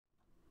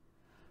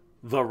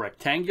The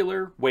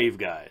rectangular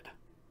waveguide.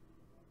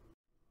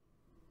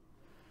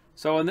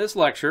 So in this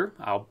lecture,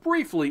 I'll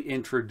briefly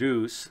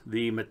introduce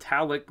the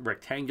metallic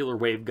rectangular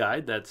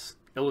waveguide that's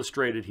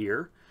illustrated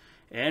here,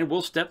 and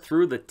we'll step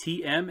through the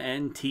TM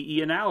and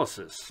TE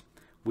analysis.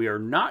 We are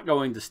not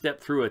going to step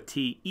through a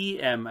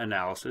TEM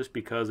analysis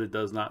because it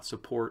does not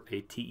support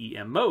a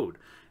TEM mode.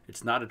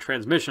 It's not a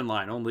transmission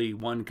line, only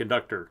one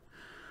conductor.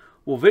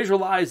 We'll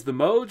visualize the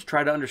modes,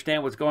 try to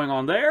understand what's going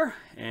on there,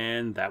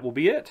 and that will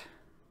be it.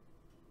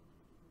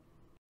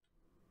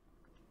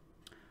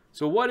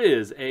 So what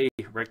is a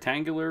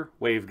rectangular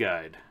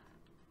waveguide?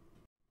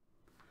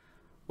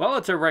 Well,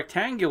 it's a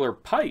rectangular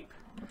pipe.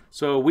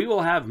 So we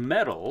will have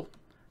metal,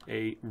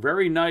 a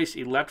very nice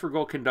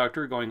electrical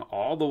conductor going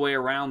all the way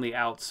around the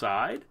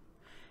outside,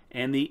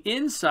 and the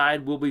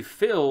inside will be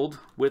filled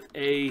with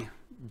a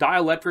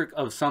dielectric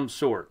of some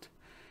sort.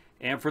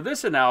 And for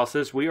this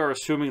analysis, we are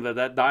assuming that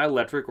that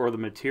dielectric or the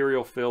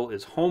material fill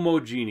is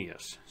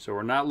homogeneous. So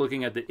we're not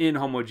looking at the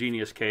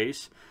inhomogeneous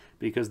case,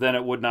 because then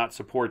it would not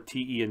support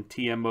TE and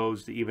TM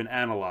modes to even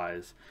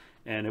analyze,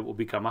 and it will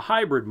become a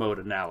hybrid mode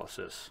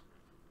analysis.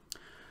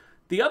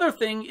 The other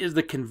thing is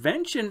the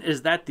convention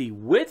is that the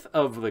width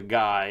of the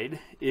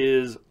guide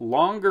is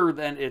longer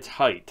than its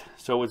height.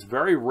 So it's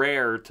very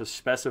rare to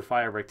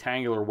specify a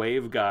rectangular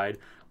waveguide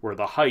where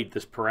the height,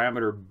 this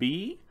parameter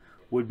B,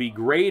 would be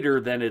greater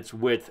than its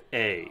width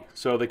A.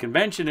 So the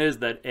convention is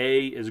that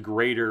A is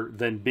greater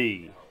than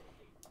B.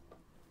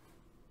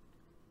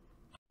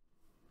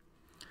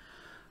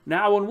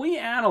 Now, when we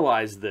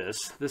analyze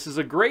this is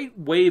a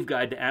great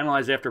waveguide to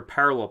analyze after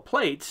parallel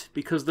plates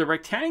because the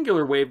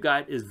rectangular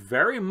waveguide is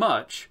very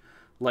much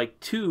like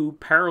two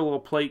parallel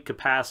plate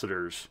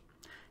capacitors.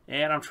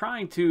 And I'm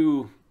trying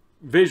to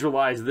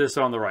visualize this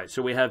on the right.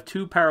 So we have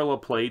two parallel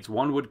plates.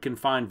 One would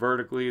confine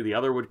vertically, the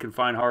other would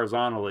confine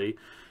horizontally.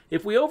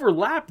 If we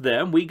overlap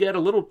them, we get a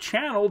little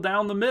channel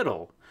down the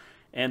middle.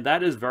 And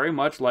that is very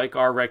much like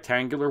our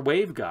rectangular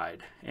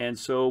waveguide. And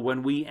so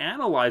when we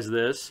analyze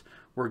this,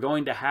 we're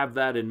going to have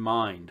that in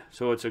mind.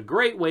 So it's a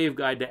great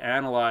waveguide to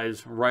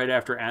analyze right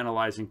after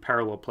analyzing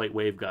parallel plate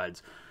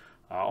waveguides.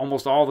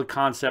 Almost all the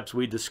concepts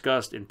we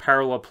discussed in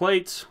parallel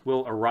plates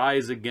will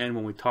arise again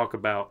when we talk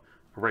about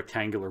a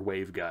rectangular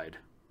waveguide.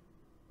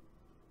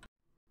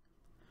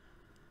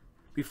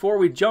 Before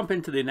we jump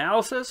into the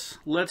analysis,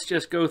 let's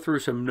just go through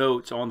some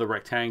notes on the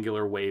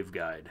rectangular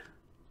waveguide.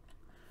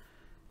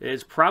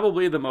 It's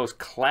probably the most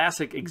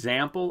classic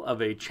example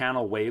of a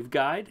channel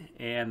waveguide,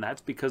 and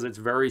that's because it's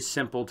very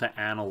simple to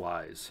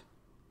analyze.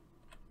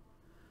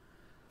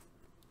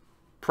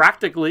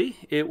 Practically,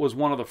 it was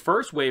one of the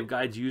first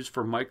waveguides used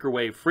for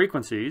microwave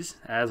frequencies.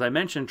 As I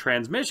mentioned,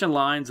 transmission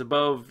lines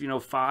above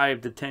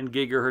 5 to 10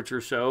 gigahertz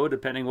or so,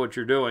 depending what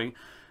you're doing,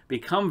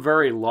 become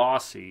very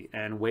lossy,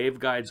 and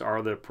waveguides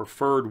are the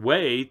preferred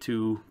way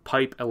to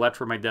pipe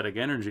electromagnetic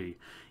energy.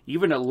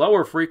 Even at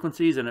lower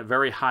frequencies and at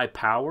very high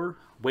power,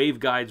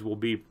 waveguides will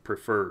be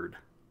preferred.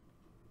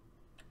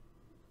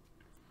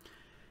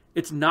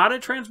 It's not a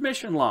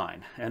transmission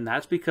line, and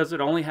that's because it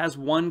only has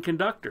one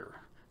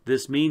conductor.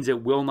 This means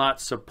it will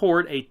not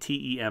support a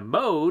TEM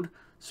mode,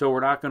 so we're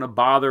not going to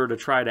bother to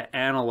try to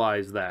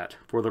analyze that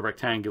for the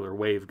rectangular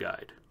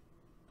waveguide.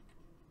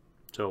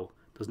 So,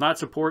 it does not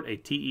support a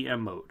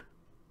TEM mode.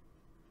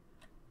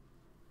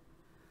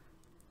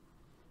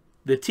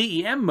 The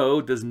TEM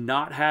mode does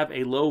not have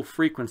a low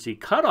frequency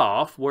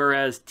cutoff,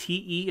 whereas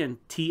TE and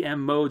TM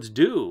modes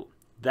do.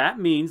 That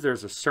means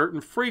there's a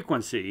certain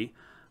frequency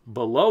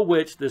below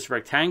which this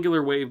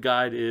rectangular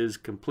waveguide is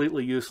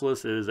completely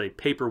useless. It is a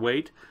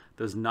paperweight,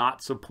 does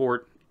not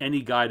support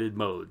any guided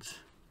modes.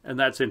 And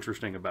that's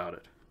interesting about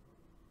it.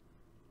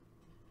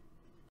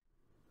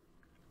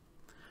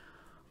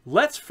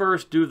 Let's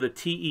first do the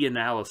TE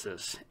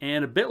analysis,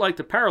 and a bit like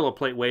the parallel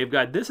plate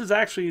waveguide, this is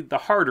actually the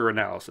harder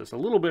analysis, a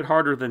little bit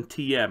harder than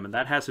TM, and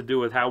that has to do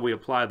with how we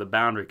apply the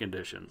boundary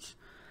conditions.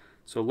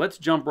 So let's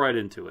jump right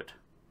into it.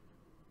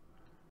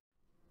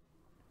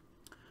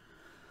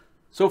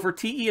 So for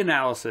TE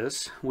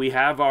analysis, we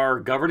have our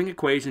governing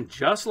equation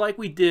just like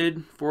we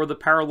did for the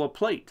parallel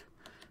plate.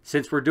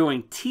 Since we're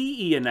doing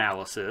TE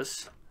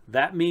analysis,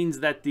 that means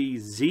that the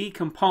Z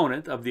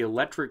component of the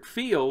electric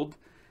field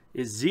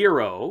is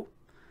 0.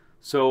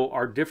 So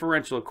our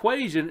differential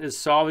equation is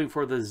solving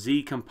for the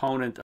Z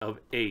component of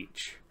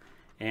H.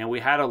 And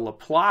we had a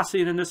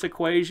Laplacian in this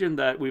equation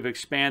that we've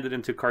expanded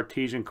into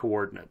Cartesian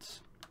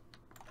coordinates.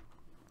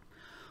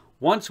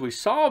 Once we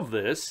solve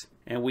this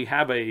and we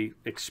have an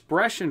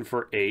expression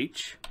for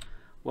H,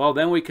 well,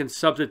 then we can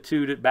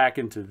substitute it back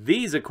into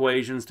these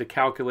equations to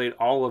calculate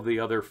all of the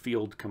other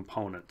field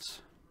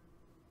components.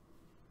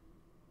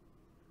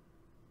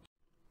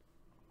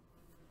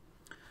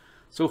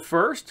 So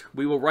first,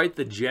 we will write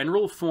the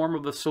general form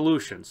of the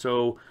solution.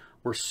 So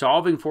we're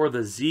solving for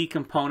the Z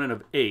component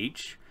of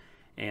H.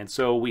 And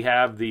so we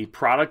have the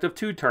product of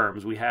two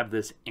terms. We have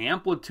this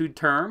amplitude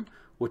term,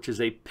 which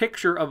is a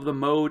picture of the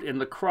mode in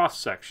the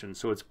cross section.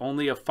 So it's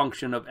only a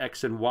function of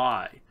X and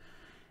Y.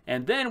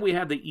 And then we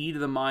have the e to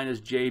the minus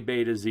j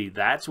beta z.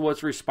 That's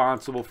what's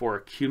responsible for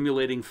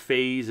accumulating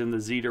phase in the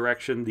z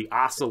direction, the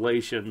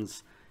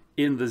oscillations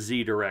in the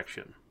z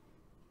direction.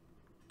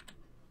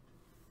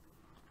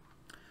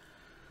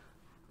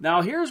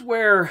 Now here's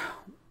where,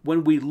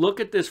 when we look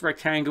at this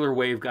rectangular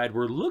waveguide,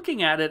 we're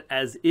looking at it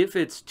as if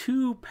it's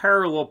two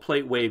parallel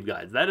plate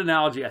waveguides. That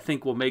analogy, I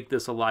think, will make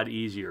this a lot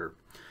easier.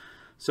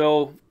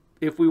 So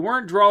if we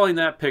weren't drawing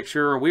that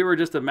picture, or we were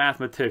just a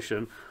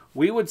mathematician,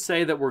 we would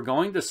say that we're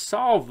going to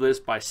solve this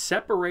by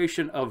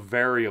separation of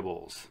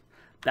variables.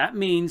 That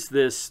means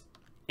this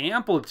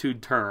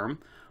amplitude term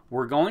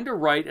we're going to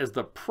write as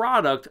the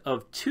product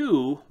of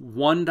two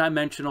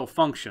one-dimensional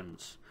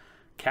functions.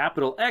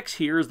 Capital X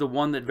here is the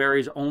one that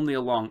varies only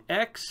along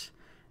x,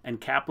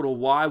 and capital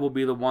Y will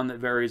be the one that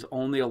varies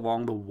only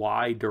along the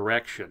y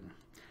direction.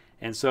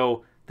 And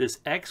so this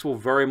x will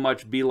very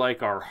much be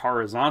like our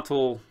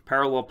horizontal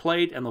parallel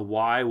plate, and the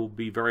y will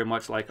be very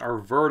much like our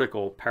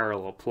vertical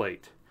parallel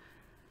plate.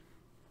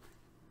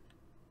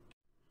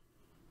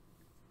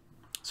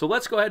 So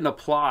let's go ahead and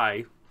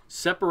apply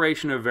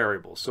separation of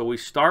variables. So we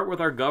start with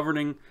our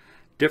governing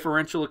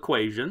differential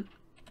equation.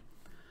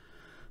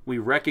 We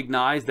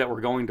recognize that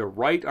we're going to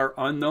write our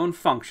unknown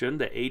function,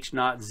 the h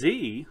naught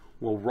z.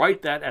 We'll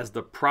write that as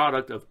the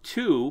product of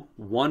two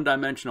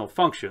one-dimensional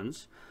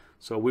functions.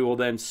 So we will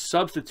then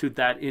substitute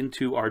that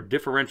into our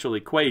differential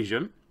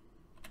equation.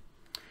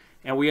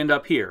 And we end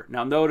up here.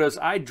 Now notice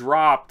I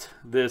dropped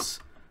this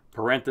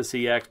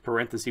parenthesis x,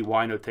 parenthesis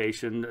y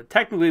notation.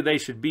 Technically they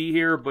should be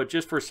here, but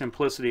just for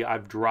simplicity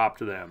I've dropped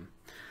them.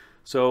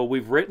 So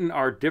we've written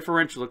our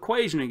differential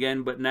equation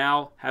again, but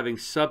now having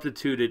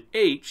substituted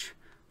h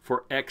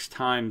for x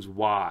times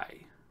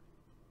y.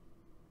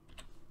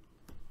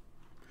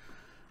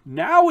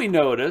 Now we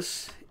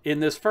notice in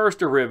this first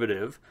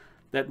derivative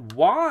that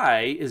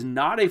y is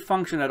not a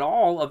function at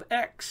all of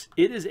x.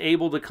 It is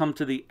able to come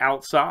to the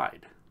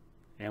outside.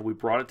 And we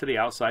brought it to the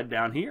outside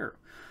down here.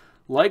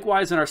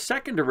 Likewise, in our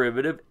second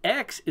derivative,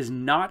 x is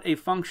not a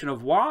function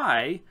of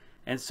y,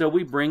 and so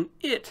we bring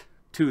it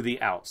to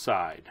the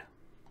outside.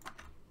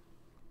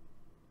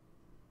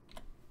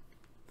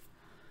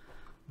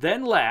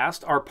 Then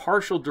last, our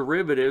partial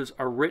derivatives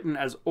are written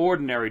as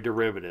ordinary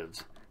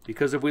derivatives.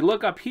 Because if we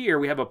look up here,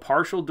 we have a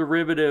partial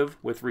derivative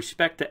with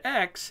respect to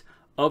x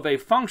of a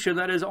function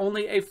that is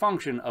only a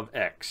function of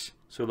x.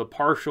 So the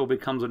partial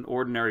becomes an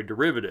ordinary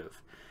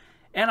derivative.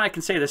 And I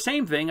can say the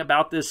same thing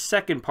about this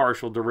second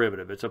partial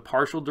derivative. It's a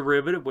partial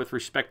derivative with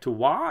respect to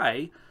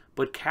y,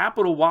 but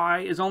capital Y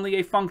is only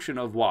a function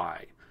of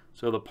y.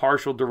 So the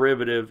partial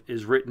derivative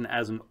is written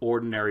as an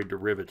ordinary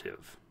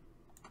derivative.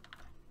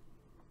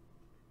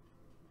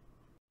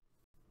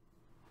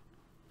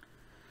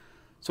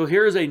 So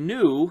here's a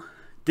new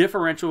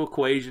differential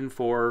equation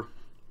for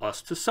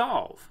us to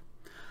solve.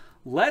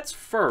 Let's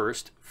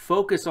first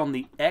focus on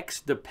the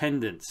x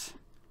dependence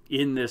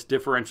in this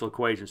differential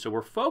equation. So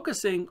we're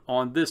focusing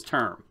on this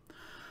term,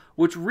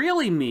 which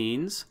really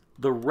means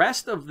the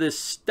rest of this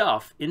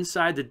stuff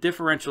inside the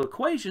differential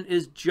equation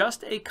is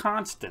just a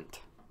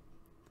constant.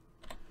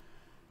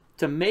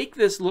 To make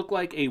this look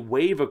like a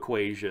wave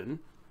equation,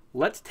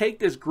 let's take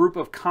this group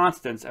of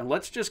constants and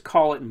let's just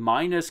call it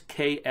minus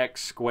kx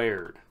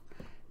squared.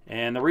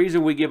 And the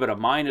reason we give it a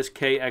minus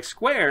kx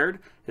squared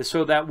is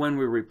so that when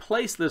we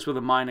replace this with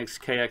a minus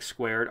kx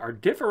squared, our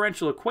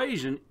differential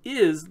equation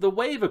is the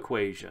wave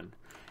equation.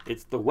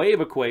 It's the wave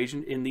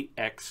equation in the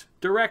x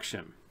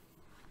direction.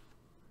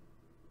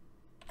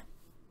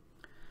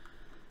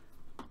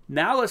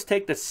 Now let's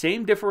take the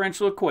same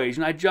differential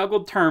equation. I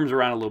juggled terms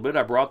around a little bit.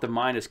 I brought the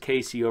minus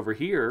kc over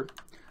here.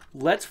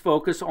 Let's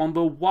focus on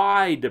the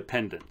y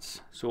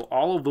dependence. So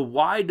all of the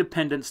y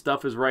dependent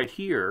stuff is right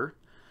here.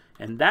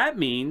 And that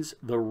means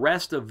the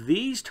rest of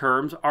these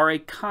terms are a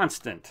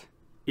constant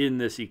in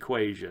this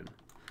equation.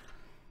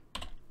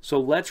 So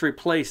let's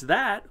replace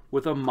that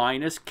with a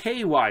minus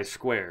ky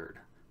squared.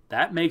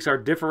 That makes our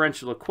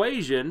differential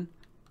equation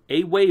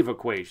a wave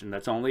equation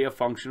that's only a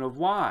function of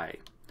y.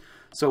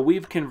 So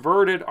we've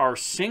converted our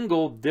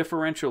single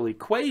differential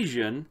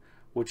equation,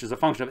 which is a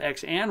function of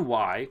x and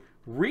y,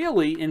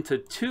 really into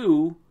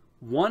two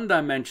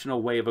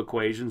one-dimensional wave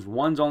equations.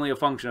 One's only a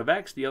function of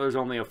x, the other's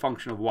only a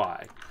function of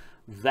y.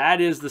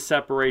 That is the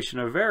separation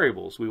of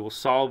variables. We will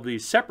solve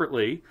these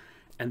separately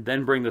and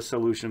then bring the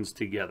solutions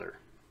together.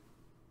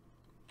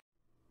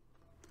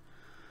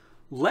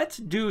 Let's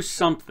do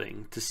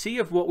something to see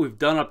if what we've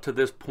done up to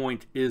this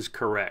point is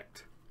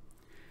correct.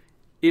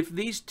 If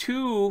these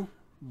two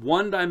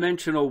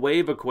one-dimensional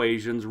wave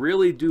equations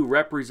really do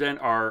represent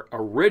our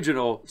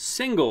original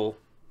single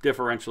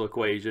differential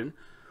equation,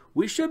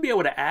 we should be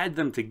able to add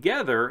them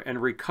together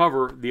and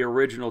recover the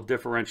original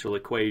differential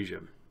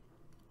equation.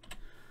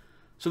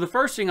 So the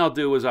first thing I'll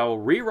do is I will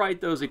rewrite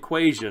those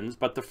equations,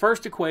 but the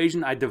first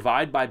equation I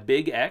divide by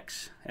big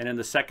X, and in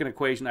the second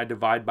equation I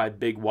divide by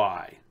big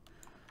Y.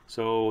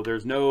 So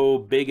there's no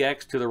big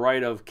X to the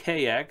right of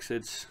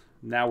kx.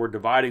 Now we're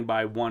dividing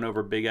by 1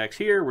 over big X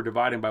here. We're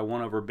dividing by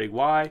 1 over big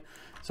Y.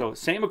 So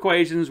same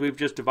equations, we've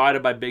just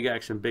divided by big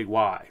X and big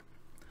Y.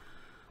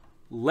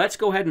 Let's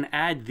go ahead and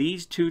add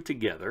these two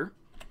together,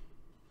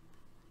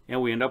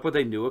 and we end up with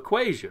a new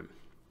equation.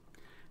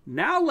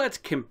 Now let's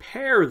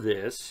compare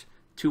this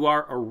to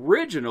our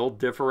original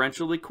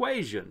differential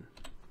equation.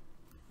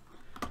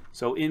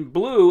 So in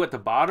blue at the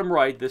bottom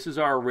right, this is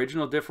our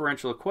original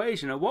differential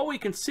equation, and what we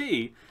can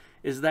see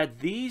is that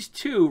these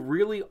two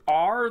really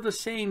are the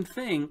same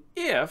thing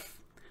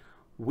if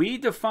we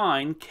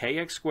define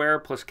kx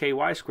squared plus ky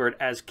squared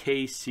as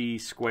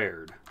kc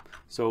squared.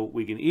 So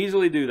we can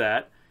easily do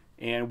that,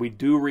 and we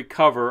do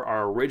recover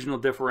our original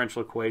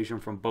differential equation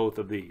from both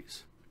of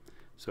these.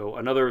 So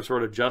another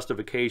sort of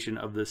justification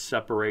of this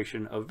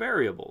separation of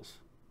variables.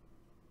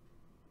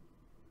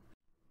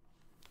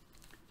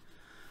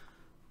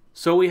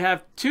 So we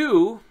have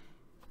two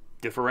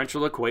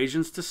differential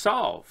equations to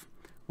solve.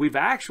 We've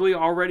actually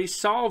already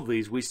solved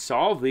these. We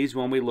solved these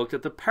when we looked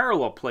at the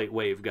parallel plate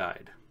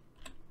waveguide.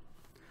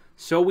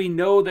 So we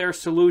know their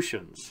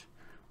solutions.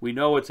 We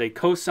know it's a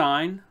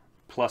cosine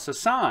plus a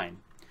sine.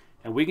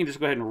 And we can just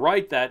go ahead and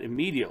write that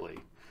immediately.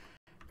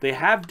 They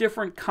have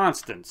different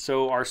constants.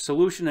 So our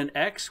solution in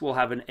x will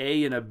have an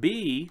a and a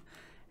b,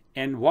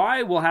 and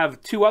y will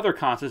have two other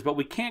constants, but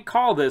we can't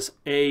call this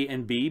a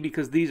and b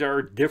because these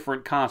are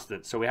different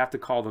constants. So we have to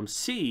call them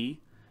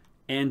c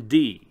and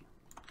d.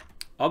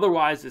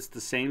 Otherwise, it's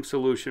the same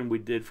solution we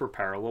did for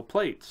parallel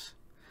plates.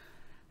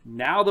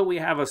 Now that we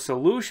have a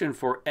solution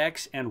for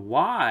x and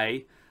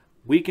y,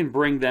 we can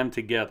bring them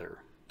together.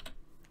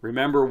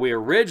 Remember, we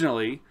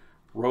originally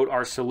wrote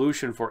our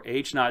solution for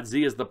h naught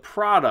z as the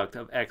product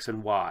of x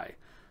and y.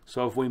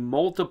 So if we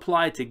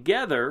multiply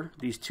together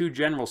these two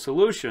general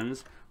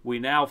solutions, we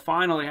now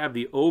finally have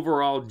the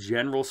overall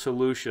general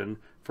solution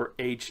for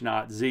h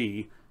naught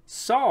z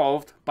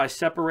solved by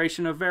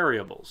separation of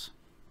variables.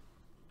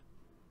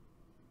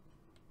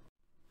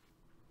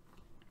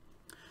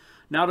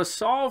 Now to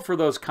solve for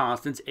those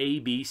constants a,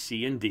 b,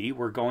 c, and d,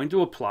 we're going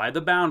to apply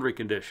the boundary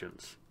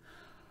conditions.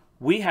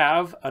 We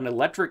have an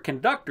electric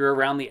conductor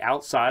around the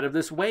outside of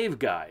this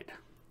waveguide.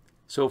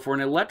 So for an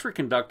electric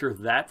conductor,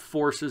 that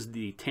forces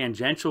the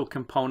tangential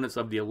components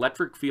of the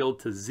electric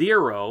field to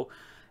zero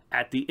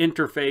at the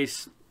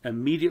interface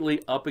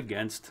immediately up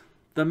against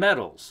the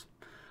metals.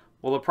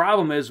 Well, the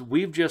problem is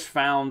we've just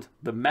found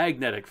the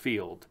magnetic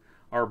field.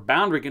 Our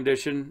boundary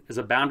condition is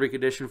a boundary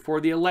condition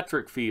for the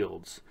electric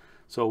fields.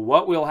 So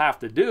what we'll have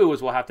to do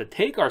is we'll have to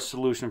take our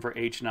solution for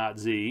h naught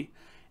z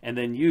and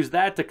then use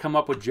that to come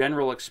up with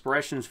general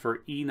expressions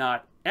for E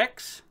naught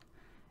x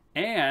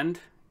and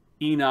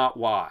E naught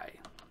y.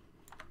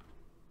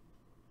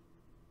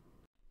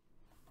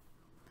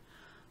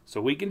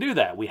 So we can do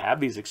that. We have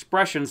these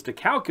expressions to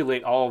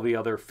calculate all the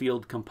other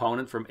field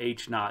components from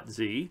h naught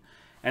z,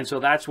 and so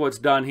that's what's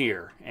done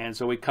here. And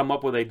so we come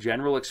up with a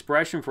general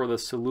expression for the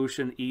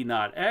solution E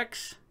naught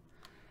x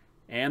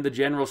and the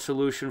general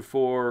solution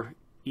for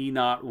E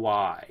naught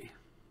y.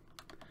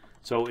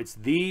 So it's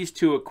these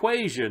two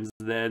equations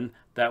then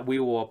that we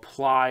will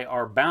apply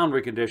our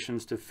boundary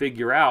conditions to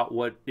figure out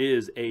what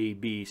is A,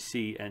 B,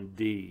 C, and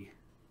D.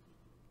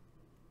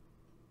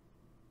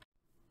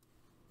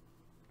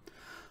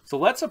 So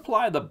let's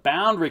apply the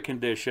boundary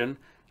condition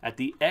at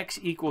the x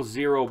equals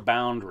 0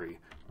 boundary.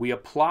 We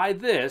apply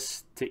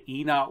this to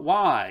E naught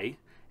y,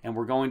 and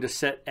we're going to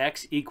set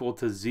x equal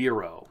to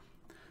 0.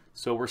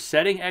 So we're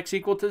setting x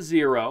equal to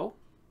 0.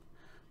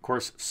 Of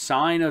course,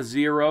 sine of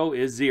 0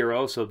 is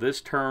 0, so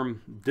this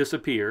term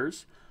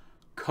disappears.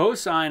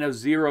 Cosine of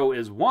 0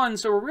 is 1,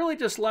 so we're really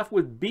just left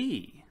with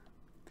b.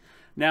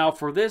 Now,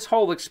 for this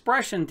whole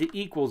expression to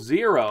equal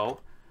 0,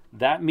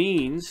 that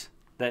means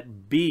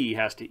that b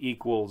has to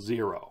equal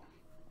 0.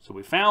 So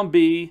we found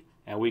b,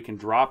 and we can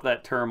drop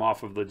that term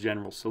off of the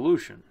general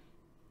solution.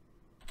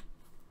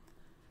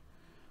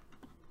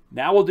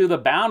 Now we'll do the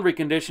boundary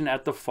condition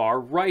at the far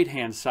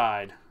right-hand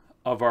side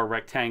of our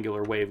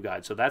rectangular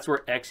waveguide. So that's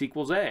where x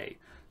equals a.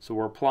 So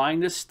we're applying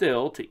this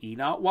still to E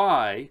naught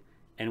y,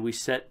 and we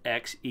set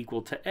x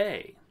equal to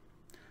a.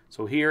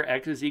 So here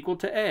x is equal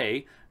to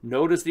a.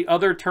 Notice the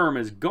other term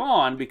is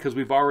gone because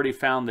we've already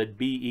found that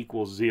b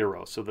equals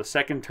 0. So the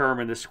second term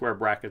in this square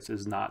brackets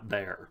is not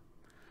there.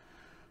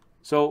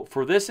 So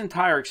for this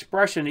entire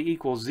expression to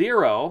equal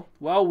 0,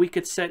 well, we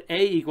could set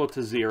a equal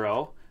to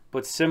 0,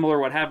 but similar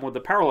to what happened with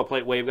the parallel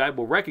plate waveguide,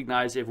 we'll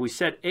recognize if we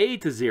set a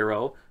to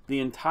 0, the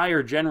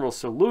entire general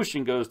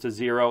solution goes to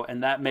 0,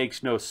 and that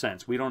makes no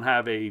sense. We don't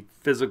have a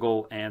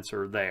physical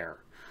answer there.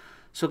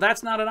 So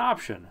that's not an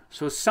option.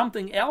 So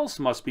something else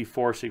must be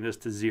forcing this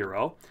to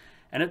 0,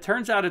 and it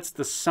turns out it's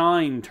the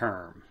sine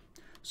term.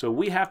 So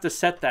we have to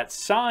set that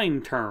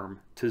sine term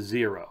to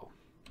 0.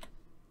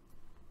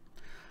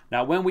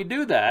 Now when we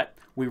do that,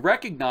 we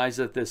recognize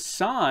that this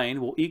sine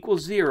will equal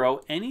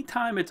 0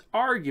 anytime its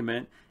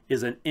argument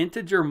is an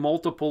integer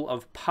multiple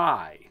of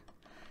pi.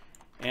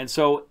 And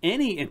so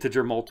any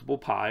integer multiple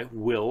pi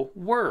will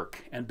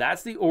work. And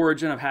that's the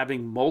origin of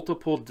having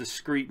multiple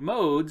discrete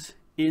modes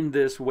in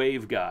this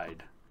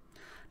waveguide.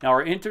 Now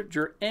our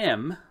integer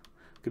m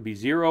could be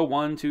 0,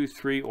 1, 2,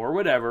 3, or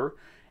whatever.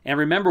 And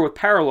remember with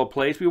parallel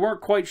plates, we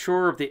weren't quite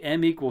sure if the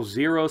m equals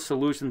 0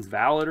 solution's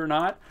valid or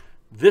not.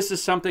 This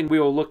is something we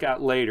will look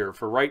at later.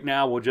 For right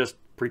now, we'll just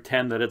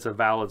pretend that it's a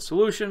valid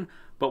solution,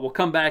 but we'll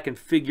come back and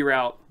figure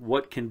out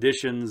what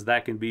conditions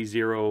that can be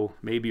zero,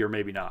 maybe or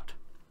maybe not.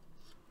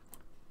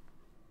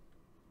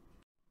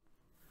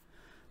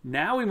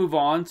 Now we move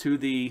on to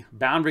the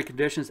boundary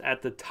conditions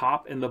at the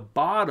top and the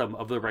bottom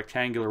of the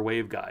rectangular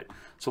waveguide.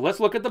 So let's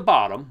look at the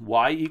bottom,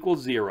 y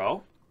equals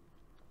 0.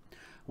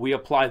 We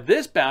apply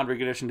this boundary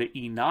condition to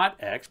E naught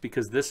x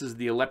because this is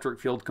the electric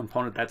field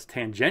component that's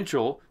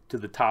tangential to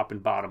the top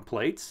and bottom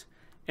plates.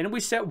 And we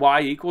set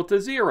y equal to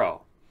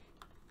 0.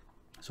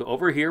 So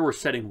over here we're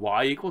setting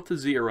y equal to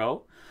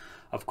 0.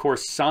 Of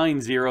course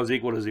sine 0 is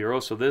equal to 0,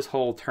 so this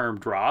whole term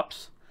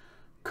drops.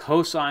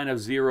 Cosine of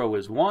 0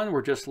 is 1.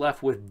 We're just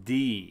left with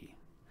d.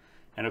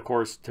 And of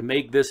course to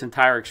make this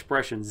entire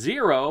expression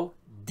 0,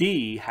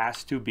 d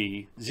has to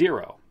be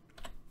 0.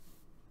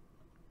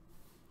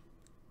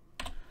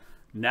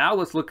 Now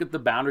let's look at the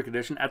boundary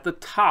condition at the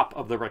top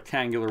of the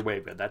rectangular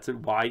waveguide. That's at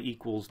y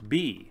equals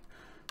b.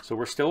 So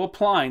we're still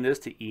applying this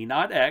to E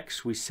naught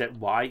x. We set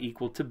y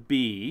equal to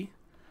b.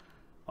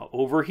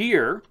 Over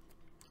here,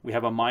 we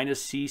have a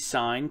minus c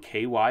sine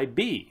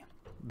kyb.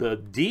 The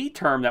d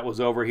term that was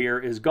over here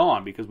is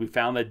gone because we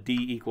found that d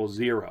equals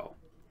 0.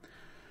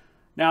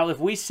 Now, if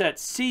we set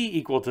c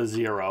equal to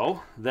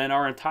 0, then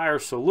our entire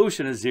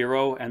solution is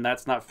 0, and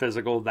that's not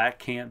physical. That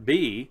can't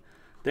be.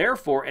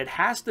 Therefore, it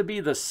has to be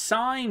the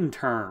sine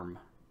term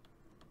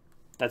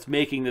that's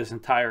making this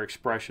entire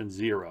expression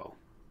 0.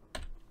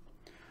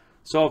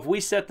 So if we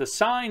set the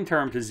sine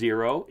term to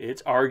 0,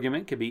 its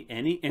argument can be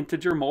any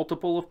integer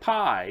multiple of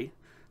pi.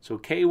 So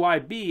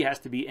kyb has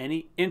to be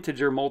any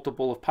integer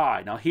multiple of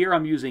pi. Now here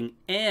I'm using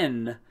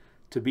n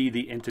to be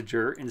the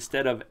integer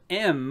instead of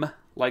m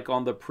like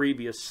on the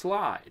previous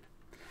slide.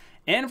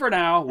 And for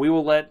now, we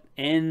will let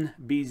n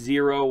be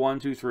 0, 1,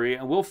 2, 3,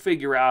 and we'll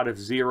figure out if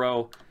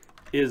 0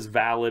 is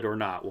valid or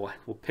not.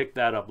 We'll pick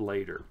that up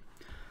later.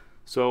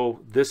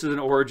 So this is an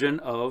origin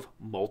of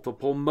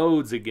multiple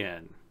modes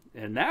again.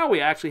 And now we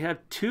actually have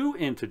two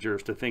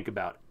integers to think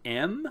about,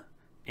 m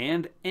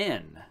and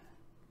n.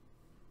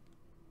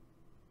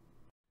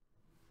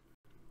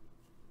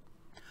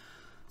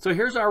 So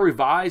here's our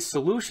revised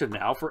solution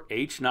now for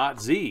h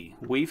naught z.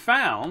 We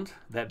found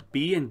that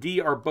b and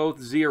d are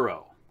both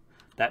 0.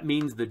 That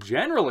means the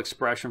general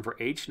expression for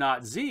h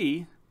naught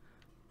z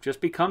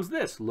just becomes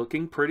this,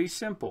 looking pretty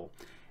simple.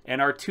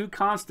 And our two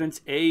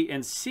constants, a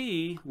and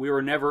c, we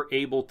were never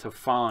able to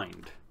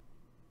find.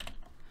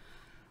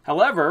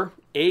 However,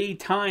 a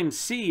times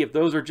c, if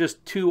those are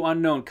just two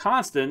unknown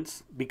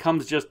constants,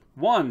 becomes just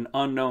one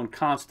unknown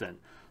constant.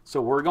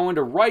 So we're going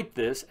to write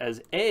this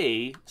as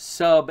a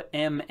sub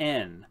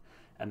mn.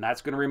 And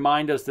that's going to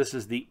remind us this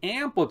is the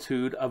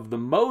amplitude of the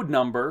mode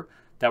number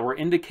that we're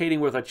indicating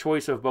with a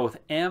choice of both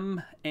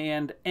m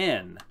and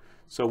n.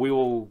 So we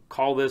will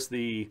call this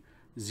the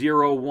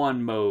 0-1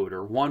 mode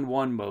or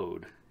 1-1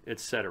 mode,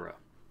 etc.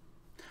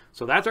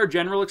 So that's our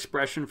general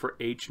expression for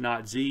h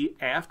naught z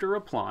after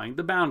applying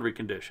the boundary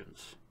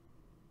conditions.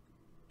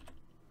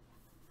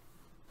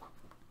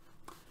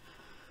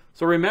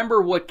 So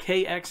remember what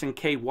kx and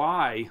ky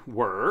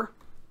were.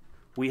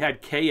 We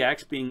had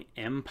kx being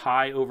m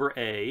pi over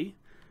a.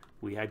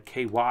 We had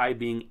ky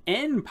being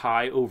n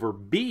pi over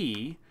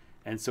b.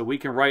 And so we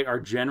can write our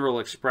general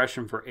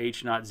expression for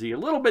h naught z a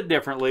little bit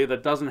differently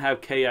that doesn't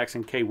have kx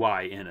and ky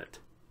in it.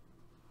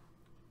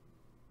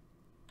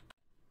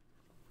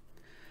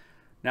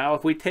 Now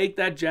if we take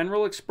that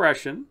general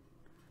expression,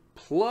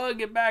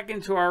 plug it back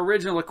into our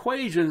original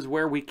equations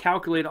where we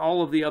calculate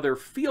all of the other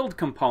field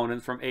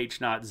components from h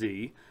naught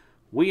z,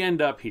 we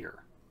end up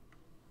here.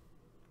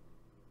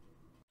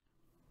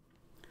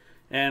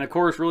 And of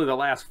course, really the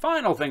last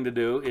final thing to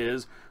do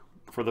is,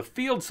 for the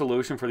field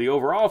solution, for the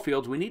overall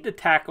fields, we need to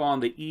tack on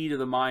the e to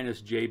the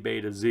minus j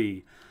beta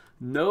z.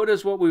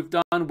 Notice what we've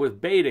done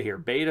with beta here,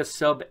 beta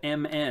sub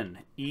mn.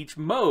 Each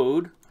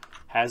mode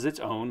has its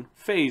own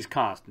phase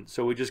constant.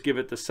 So we just give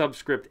it the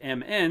subscript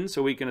mn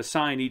so we can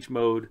assign each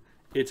mode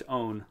its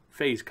own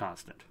phase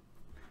constant.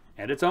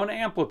 And its own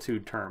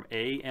amplitude term,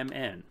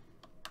 amn.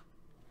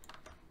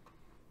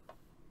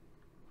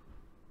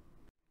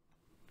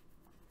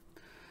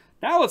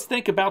 Now let's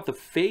think about the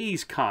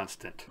phase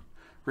constant.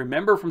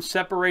 Remember from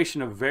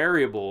separation of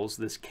variables,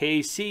 this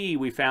kc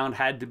we found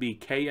had to be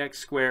kx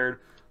squared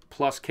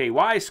plus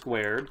ky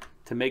squared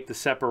to make the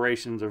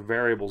separations of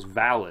variables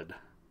valid.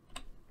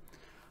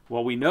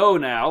 Well, we know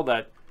now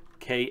that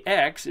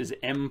kx is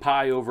m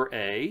pi over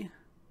a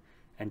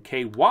and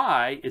ky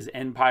is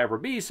n pi over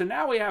b, so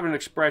now we have an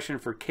expression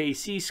for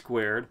kc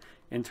squared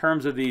in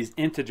terms of these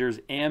integers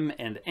m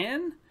and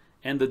n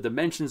and the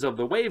dimensions of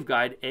the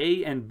waveguide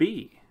a and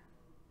b.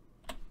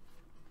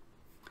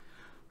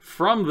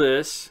 From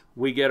this,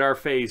 we get our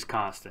phase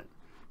constant.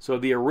 So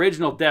the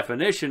original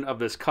definition of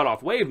this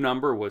cutoff wave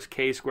number was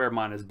k squared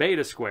minus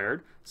beta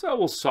squared. So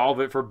we'll solve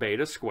it for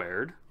beta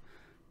squared.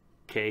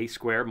 K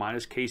squared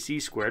minus kc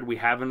squared. We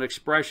have an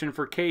expression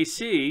for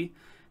kc.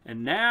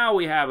 And now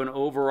we have an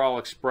overall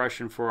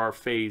expression for our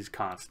phase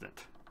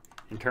constant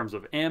in terms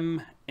of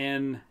m,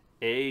 n,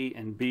 a,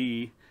 and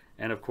b.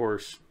 and of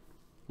course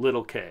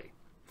little k.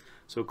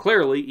 So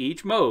clearly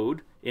each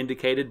mode,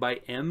 indicated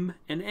by m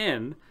and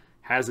n,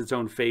 has its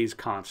own phase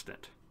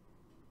constant.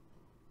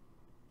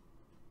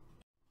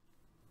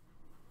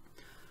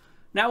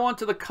 Now on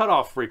to the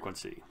cutoff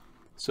frequency.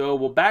 So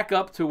we'll back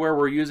up to where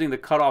we're using the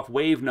cutoff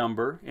wave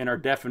number in our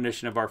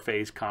definition of our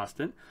phase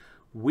constant.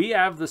 We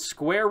have the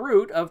square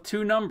root of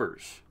two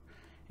numbers.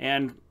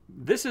 And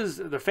this is,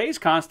 the phase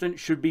constant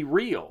should be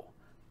real.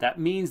 That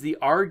means the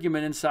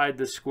argument inside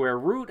the square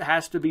root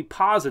has to be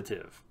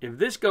positive. If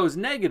this goes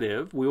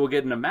negative, we will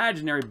get an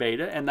imaginary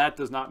beta, and that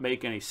does not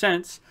make any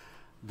sense.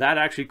 That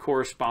actually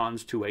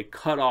corresponds to a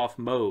cutoff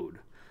mode.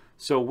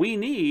 So we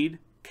need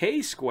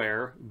k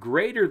squared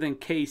greater than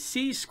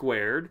kc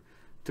squared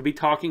to be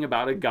talking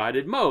about a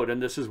guided mode.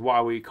 And this is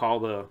why we call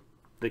the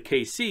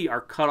kc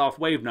our cutoff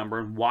wave number,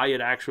 and why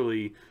it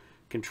actually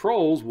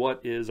controls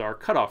what is our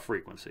cutoff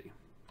frequency.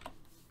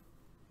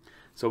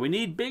 So we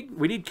need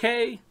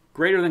k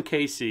greater than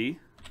kc.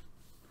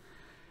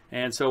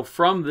 And so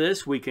from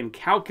this, we can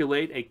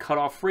calculate a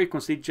cutoff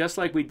frequency just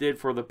like we did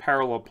for the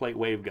parallel plate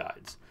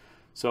waveguides.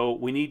 So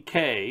we need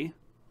k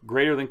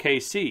greater than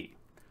kc.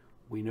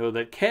 We know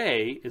that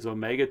k is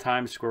omega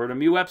times square root of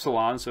mu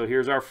epsilon, so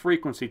here's our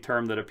frequency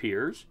term that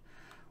appears.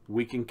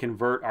 We can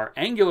convert our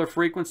angular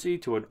frequency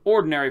to an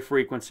ordinary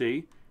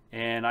frequency,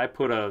 and I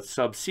put a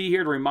sub c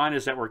here to remind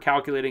us that we're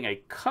calculating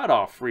a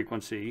cutoff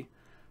frequency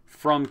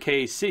from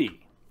kc.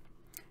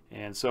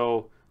 And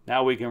so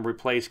now we can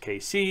replace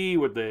kc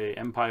with the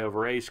m pi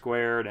over a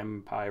squared,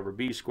 m pi over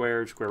b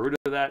squared, square root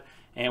of that,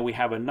 and we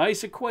have a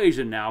nice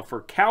equation now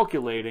for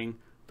calculating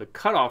the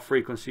cutoff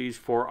frequencies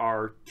for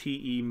our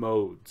TE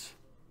modes.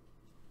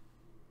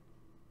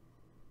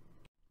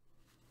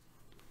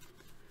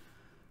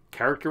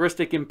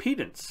 Characteristic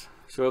impedance.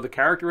 So the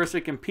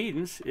characteristic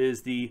impedance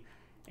is the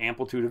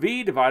amplitude of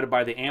E divided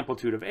by the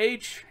amplitude of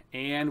H,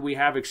 and we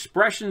have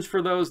expressions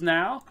for those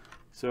now.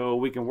 So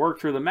we can work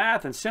through the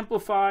math and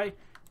simplify,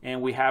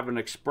 and we have an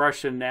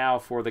expression now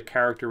for the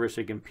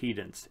characteristic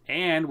impedance.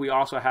 And we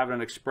also have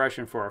an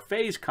expression for our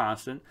phase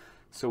constant,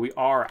 so we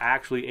are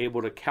actually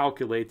able to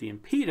calculate the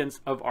impedance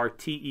of our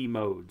TE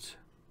modes.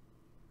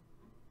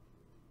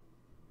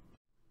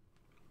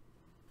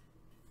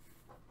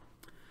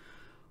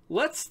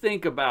 Let's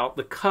think about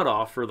the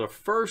cutoff for the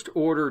first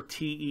order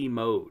TE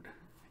mode.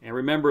 And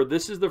remember,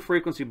 this is the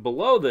frequency.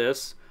 Below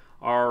this,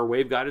 our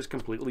waveguide is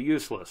completely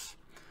useless.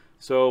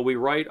 So we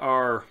write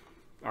our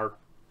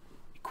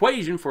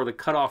equation for the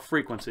cutoff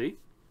frequency.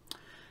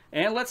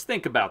 And let's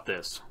think about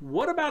this.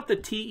 What about the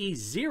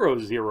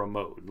TE00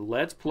 mode?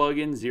 Let's plug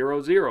in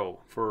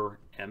 00 for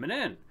M and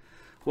N.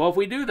 Well, if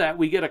we do that,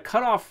 we get a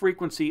cutoff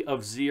frequency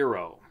of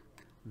 0.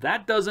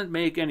 That doesn't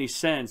make any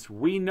sense.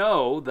 We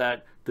know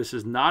that this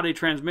is not a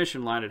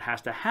transmission line. It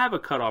has to have a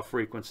cutoff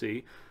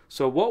frequency.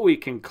 So what we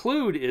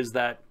conclude is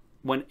that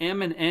when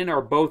M and N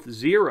are both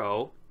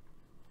 0,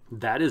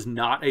 that is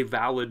not a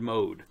valid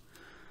mode.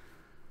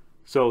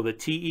 So the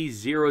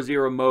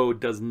TE00 mode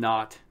does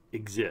not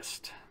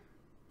exist.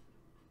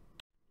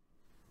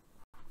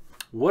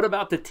 What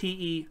about the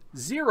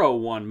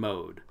TE01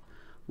 mode?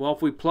 Well,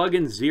 if we plug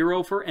in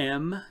 0 for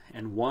M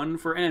and 1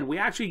 for N, we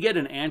actually get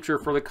an answer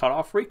for the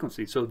cutoff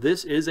frequency. So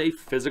this is a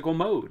physical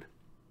mode.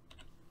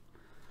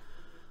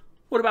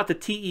 What about the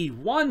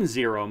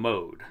TE10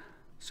 mode?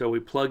 So we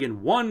plug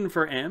in 1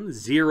 for M,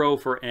 0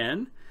 for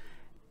N,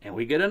 and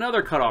we get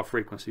another cutoff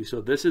frequency.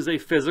 So this is a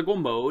physical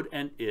mode,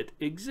 and it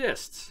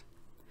exists.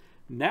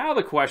 Now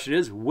the question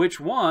is, which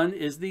one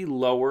is the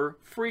lower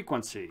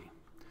frequency?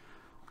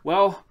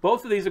 Well,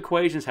 both of these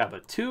equations have a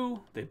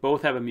 2. They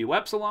both have a mu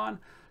epsilon.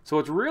 So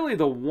it's really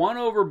the 1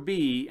 over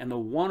b and the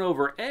 1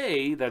 over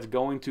a that's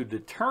going to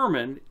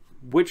determine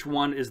which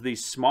one is the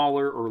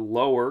smaller or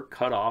lower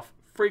cutoff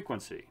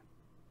frequency.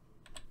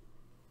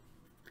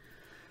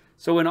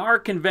 So in our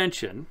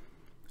convention,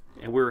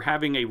 and we're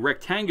having a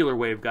rectangular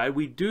waveguide,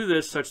 we do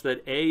this such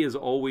that a is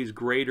always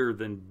greater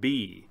than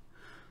b.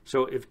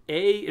 So if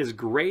a is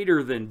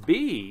greater than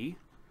b,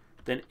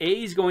 then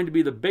a is going to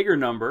be the bigger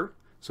number.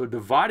 So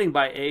dividing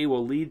by a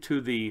will lead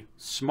to the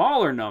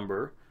smaller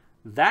number.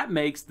 That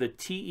makes the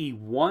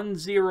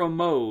TE10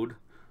 mode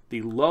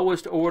the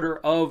lowest order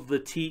of the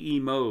TE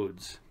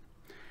modes.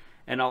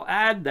 And I'll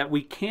add that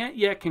we can't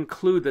yet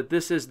conclude that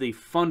this is the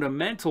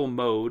fundamental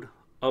mode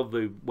of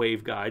the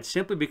waveguide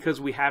simply because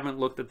we haven't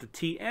looked at the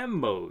TM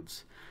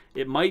modes.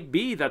 It might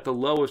be that the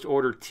lowest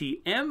order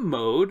TM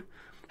mode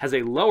has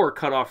a lower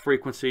cutoff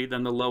frequency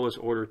than the lowest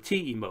order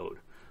TE mode.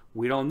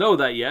 We don't know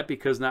that yet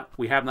because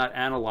we have not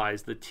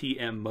analyzed the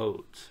TM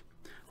modes.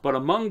 But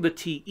among the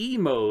TE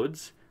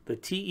modes, the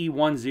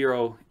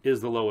TE10 is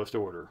the lowest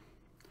order.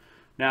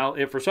 Now,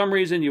 if for some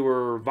reason you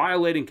were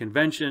violating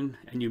convention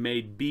and you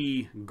made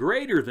B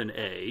greater than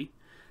A,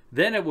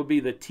 then it would be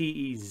the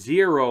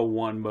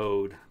TE01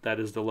 mode that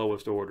is the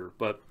lowest order.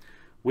 But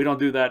we don't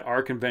do that.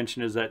 Our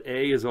convention is that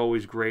A is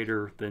always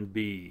greater than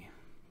B.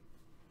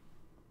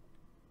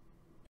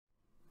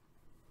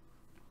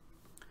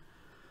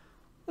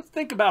 Let's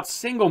think about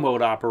single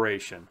mode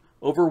operation.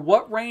 Over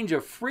what range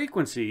of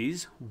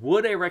frequencies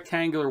would a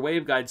rectangular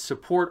waveguide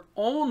support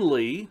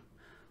only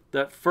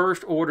that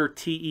first order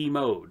TE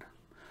mode?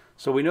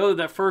 So we know that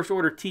that first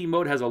order TE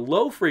mode has a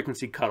low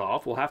frequency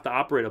cutoff. We'll have to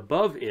operate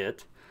above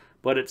it.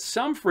 But at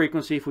some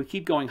frequency, if we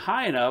keep going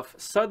high enough,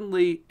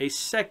 suddenly a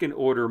second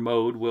order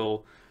mode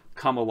will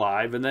come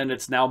alive, and then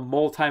it's now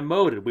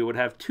multi-moded. We would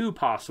have two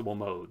possible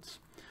modes.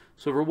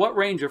 So for what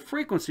range of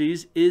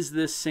frequencies is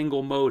this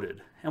single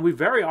moded? And we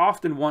very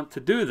often want to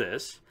do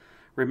this.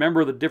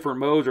 Remember, the different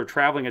modes are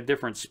traveling at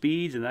different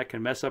speeds, and that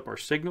can mess up our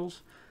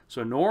signals.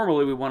 So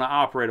normally we want to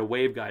operate a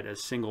waveguide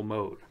as single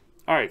mode.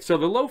 All right, so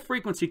the low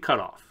frequency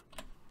cutoff.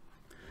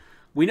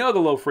 We know the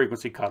low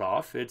frequency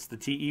cutoff. It's the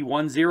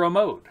TE10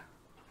 mode.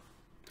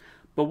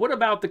 But what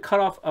about the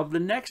cutoff of the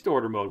next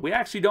order mode? We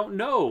actually don't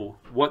know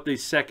what the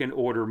second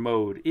order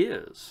mode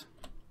is.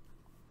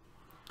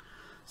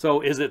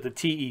 So is it the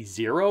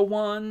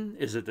TE01?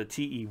 Is it the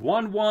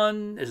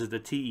TE11? Is it the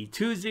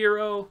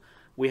TE20?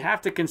 We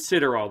have to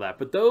consider all that.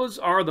 But those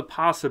are the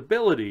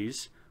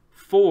possibilities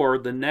for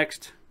the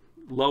next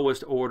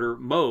lowest order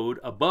mode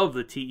above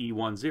the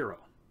TE10.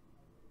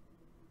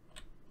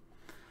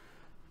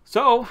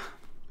 So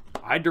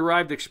I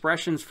derived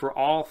expressions for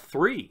all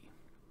three.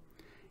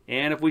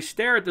 And if we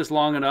stare at this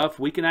long enough,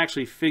 we can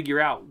actually figure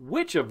out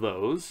which of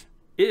those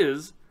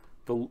is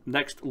the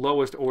next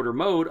lowest order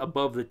mode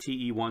above the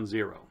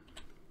TE10.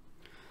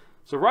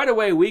 So right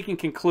away, we can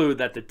conclude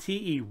that the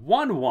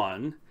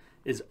TE11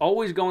 is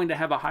always going to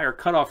have a higher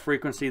cutoff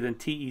frequency than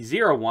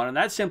TE01, and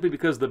that's simply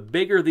because the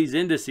bigger these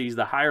indices,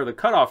 the higher the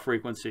cutoff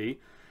frequency.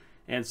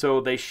 And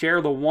so they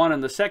share the 1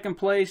 in the second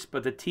place,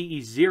 but the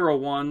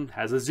TE01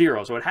 has a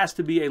 0, so it has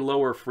to be a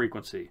lower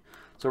frequency.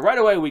 So right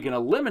away, we can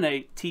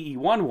eliminate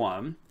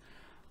TE11,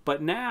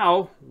 but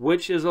now,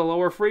 which is a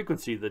lower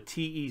frequency, the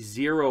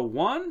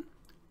TE01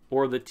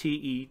 or the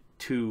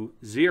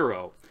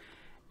TE20?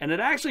 And it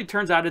actually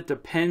turns out it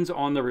depends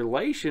on the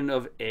relation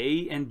of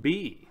A and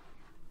B.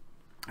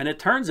 And it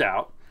turns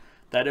out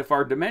that if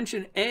our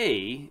dimension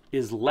A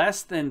is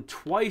less than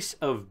twice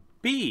of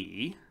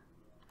B,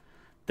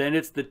 then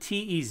it's the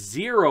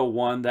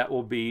TE01 that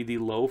will be the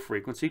low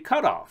frequency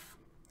cutoff.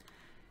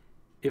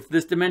 If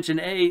this dimension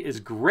A is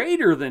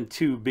greater than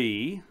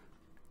 2B,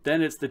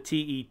 then it's the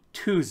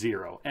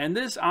TE20. And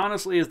this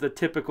honestly is the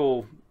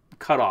typical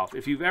cutoff.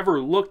 If you've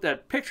ever looked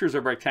at pictures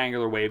of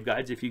rectangular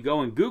waveguides, if you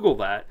go and Google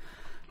that,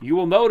 you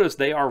will notice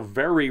they are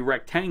very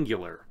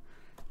rectangular.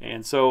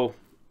 And so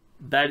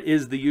that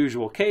is the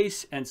usual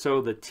case. And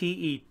so the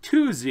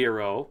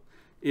TE20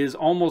 is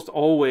almost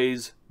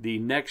always the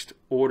next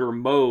order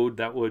mode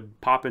that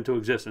would pop into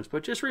existence.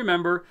 But just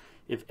remember,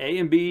 if A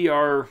and B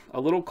are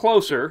a little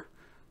closer,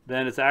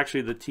 then it's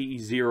actually the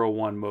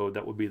TE01 mode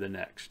that would be the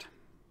next.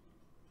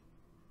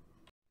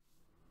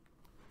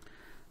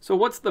 So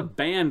what's the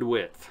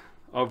bandwidth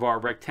of our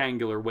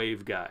rectangular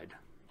waveguide?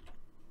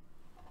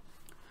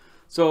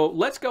 So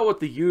let's go with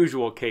the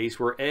usual case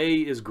where A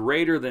is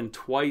greater than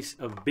twice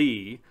of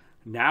B.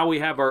 Now we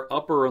have our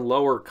upper and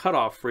lower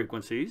cutoff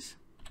frequencies.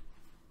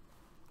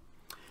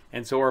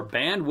 And so our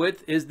bandwidth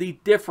is the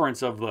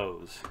difference of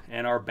those.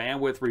 And our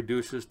bandwidth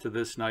reduces to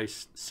this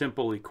nice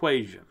simple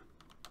equation.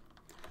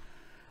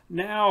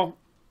 Now,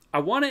 I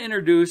want to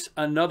introduce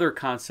another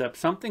concept,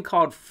 something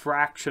called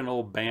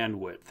fractional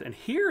bandwidth. And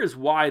here is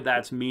why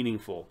that's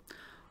meaningful.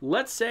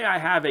 Let's say I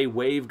have a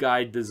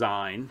waveguide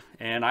design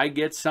and I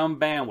get some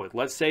bandwidth.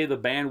 Let's say the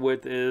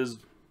bandwidth is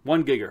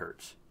 1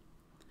 gigahertz.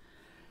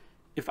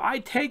 If I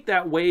take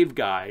that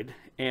waveguide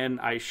and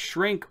I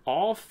shrink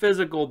all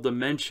physical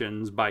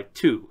dimensions by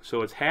 2,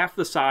 so it's half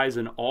the size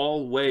in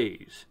all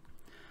ways,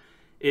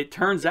 it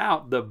turns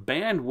out the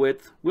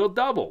bandwidth will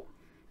double.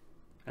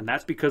 And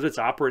that's because it's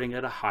operating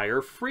at a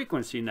higher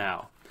frequency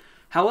now.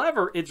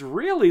 However, it's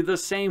really the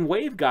same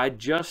waveguide,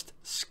 just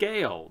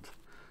scaled.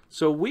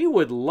 So we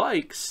would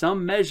like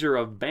some measure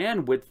of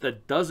bandwidth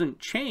that doesn't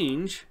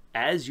change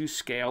as you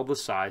scale the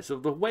size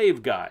of the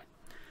waveguide.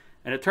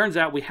 And it turns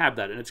out we have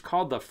that, and it's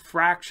called the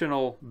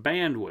fractional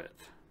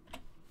bandwidth.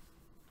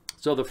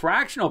 So the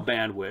fractional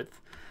bandwidth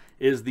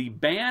is the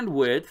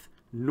bandwidth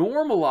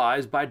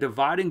normalized by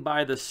dividing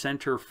by the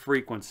center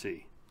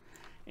frequency.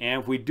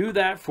 And if we do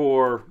that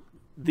for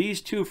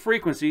these two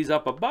frequencies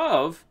up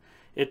above,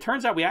 it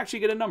turns out we actually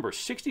get a number,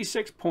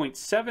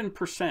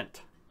 66.7%.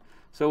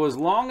 So as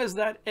long as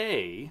that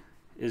A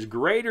is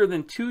greater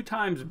than 2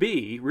 times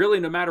B, really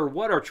no matter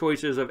what our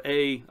choice is of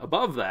A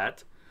above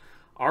that,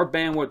 our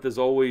bandwidth is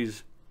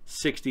always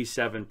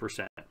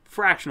 67%.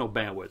 Fractional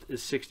bandwidth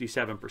is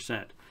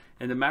 67%.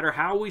 And no matter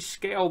how we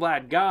scale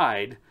that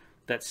guide,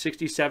 that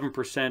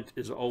 67%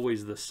 is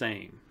always the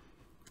same.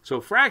 So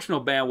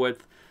fractional bandwidth,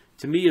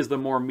 to me, is the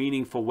more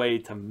meaningful way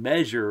to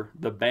measure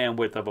the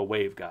bandwidth of a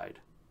waveguide.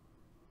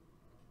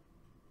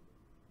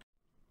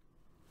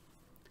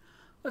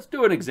 Let's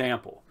do an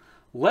example.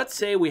 Let's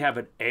say we have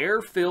an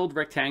air-filled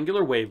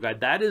rectangular waveguide.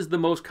 That is the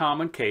most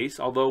common case,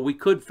 although we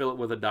could fill it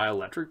with a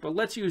dielectric, but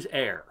let's use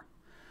air.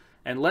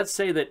 And let's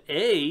say that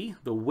A,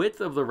 the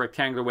width of the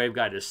rectangular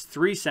waveguide, is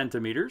 3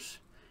 centimeters,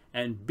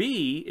 and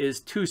B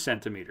is 2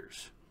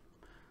 centimeters.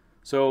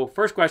 So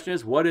first question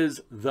is, what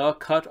is the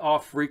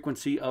cutoff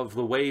frequency of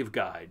the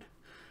waveguide?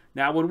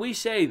 Now, when we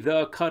say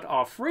the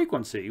cutoff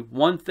frequency,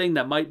 one thing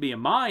that might be in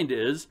mind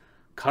is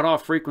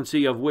cutoff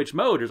frequency of which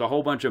mode? There's a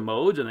whole bunch of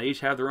modes, and they each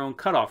have their own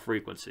cutoff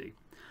frequency.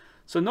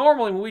 So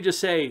normally when we just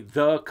say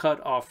the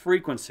cutoff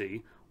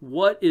frequency,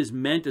 what is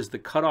meant is the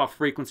cutoff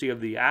frequency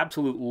of the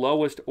absolute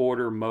lowest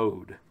order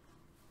mode.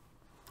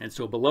 And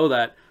so below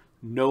that,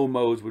 no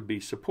modes would be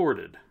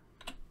supported.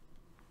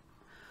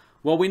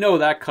 Well, we know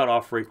that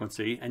cutoff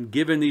frequency, and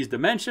given these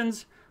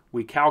dimensions,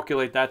 we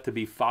calculate that to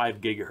be 5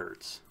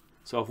 gigahertz.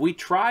 So if we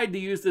tried to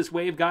use this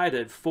waveguide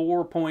at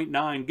 4.9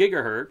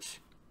 gigahertz,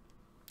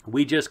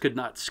 we just could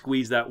not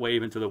squeeze that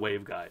wave into the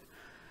waveguide.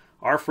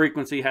 Our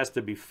frequency has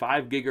to be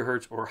 5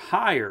 gigahertz or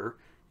higher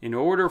in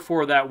order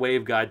for that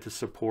waveguide to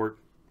support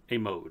a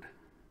mode.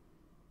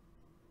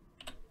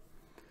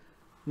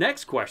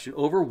 Next question,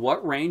 over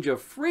what range of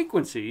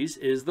frequencies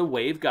is the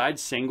waveguide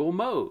single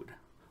mode?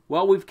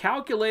 Well, we've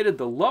calculated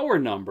the lower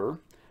number,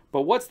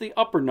 but what's the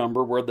upper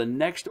number where the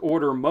next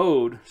order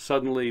mode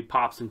suddenly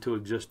pops into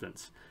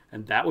existence?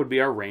 And that would be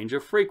our range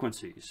of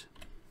frequencies.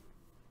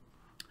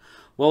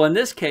 Well, in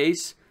this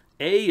case,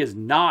 A is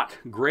not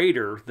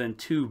greater than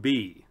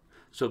 2B.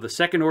 So the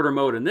second order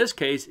mode in this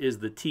case is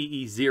the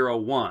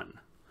TE01,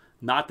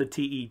 not the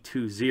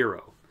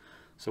TE20.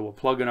 So we'll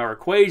plug in our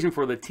equation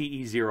for the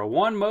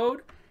TE01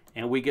 mode,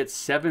 and we get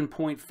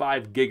 7.5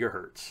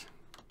 gigahertz.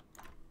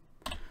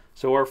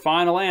 So our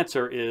final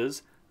answer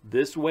is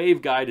this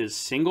waveguide is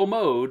single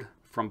mode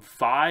from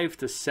 5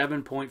 to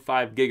 7.5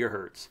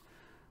 gigahertz.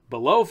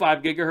 Below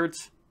 5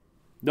 gigahertz,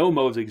 no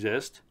modes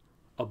exist.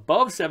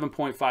 Above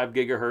 7.5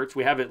 gigahertz,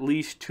 we have at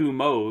least 2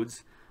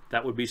 modes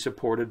that would be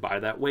supported by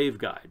that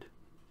waveguide.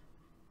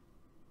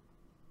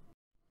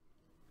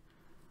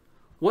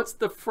 What's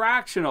the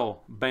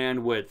fractional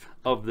bandwidth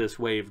of this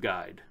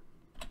waveguide?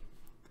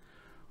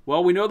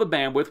 Well, we know the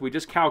bandwidth, we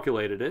just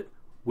calculated it.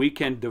 We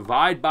can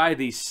divide by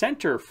the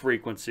center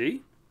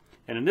frequency,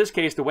 and in this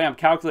case, the way I'm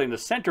calculating the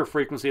center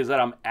frequency is that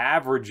I'm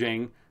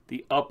averaging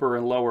the upper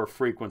and lower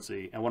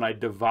frequency. And when I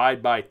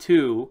divide by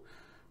 2,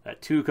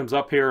 that 2 comes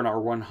up here and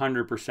our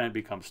 100%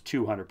 becomes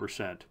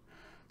 200%.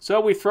 So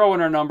we throw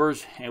in our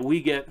numbers and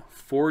we get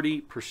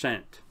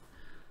 40%.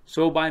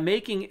 So by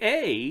making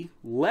A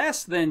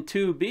less than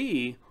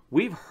 2B,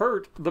 we've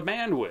hurt the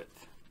bandwidth.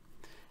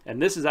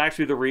 And this is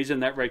actually the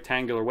reason that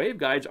rectangular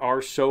waveguides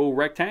are so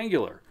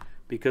rectangular,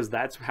 because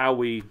that's how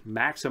we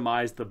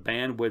maximize the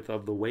bandwidth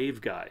of the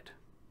waveguide.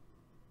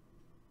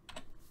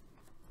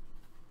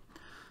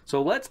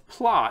 So let's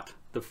plot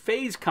the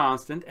phase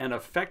constant and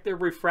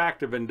effective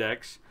refractive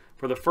index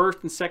for the first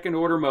and second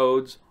order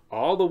modes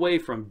all the way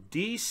from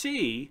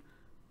DC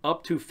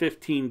up to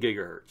 15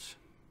 gigahertz.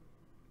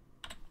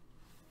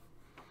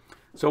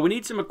 So we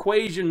need some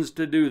equations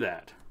to do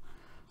that.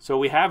 So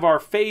we have our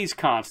phase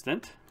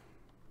constant,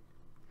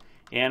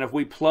 and if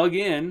we plug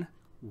in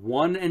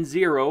 1 and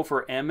 0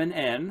 for M and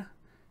N,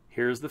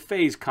 here's the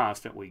phase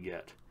constant we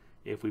get.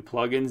 If we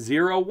plug in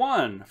 0,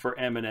 1 for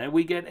M and N,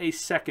 we get a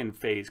second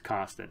phase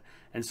constant.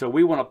 And so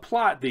we want to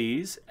plot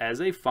these as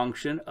a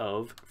function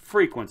of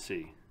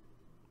frequency.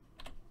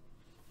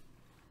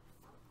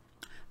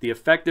 The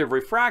effective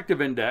refractive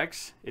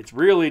index, it's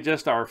really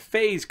just our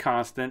phase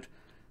constant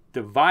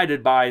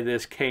divided by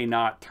this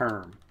K0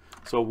 term.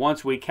 So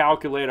once we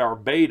calculate our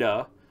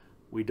beta,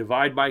 we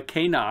divide by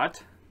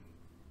K0,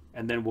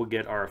 and then we'll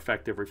get our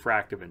effective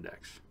refractive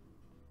index.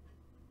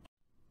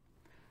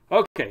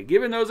 Okay,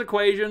 given those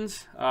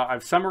equations,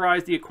 I've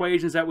summarized the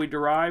equations that we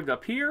derived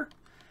up here,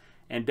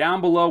 and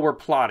down below we're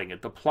plotting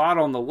it. The plot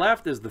on the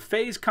left is the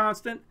phase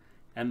constant,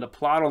 and the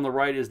plot on the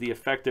right is the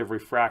effective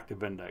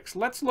refractive index.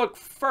 Let's look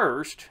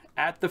first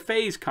at the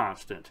phase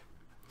constant.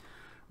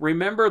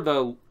 Remember,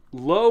 the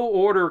low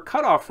order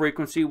cutoff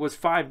frequency was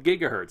 5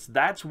 gigahertz.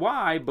 That's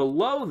why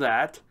below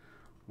that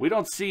we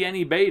don't see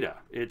any beta.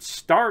 It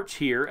starts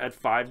here at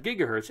 5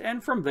 gigahertz,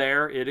 and from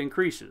there it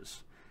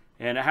increases.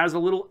 And it has a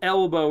little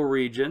elbow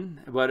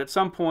region, but at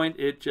some point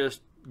it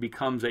just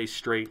becomes a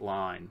straight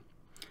line.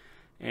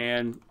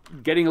 And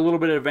getting a little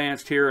bit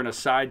advanced here in a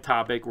side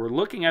topic, we're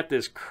looking at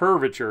this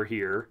curvature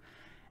here,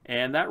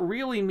 and that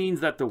really means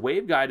that the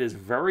waveguide is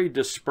very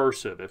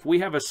dispersive. If we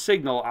have a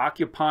signal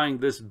occupying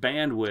this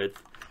bandwidth,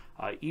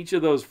 each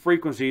of those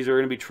frequencies are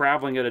going to be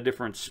traveling at a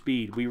different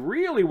speed. We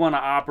really want to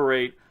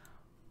operate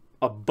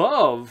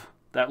above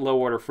that low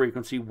order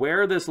frequency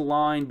where this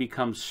line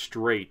becomes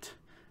straight.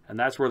 And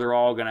that's where they're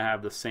all going to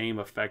have the same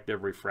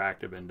effective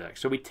refractive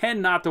index. So we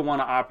tend not to want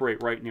to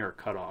operate right near a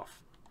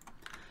cutoff.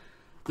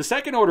 The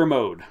second order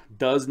mode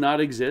does not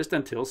exist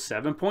until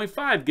 7.5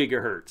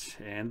 gigahertz,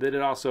 and then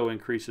it also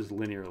increases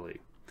linearly.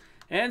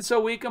 And so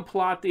we can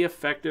plot the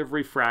effective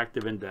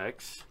refractive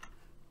index.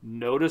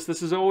 Notice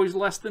this is always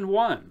less than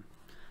 1.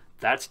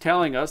 That's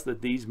telling us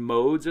that these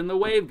modes in the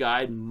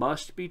waveguide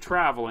must be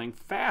traveling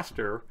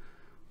faster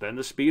than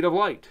the speed of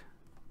light.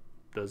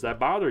 Does that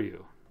bother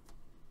you?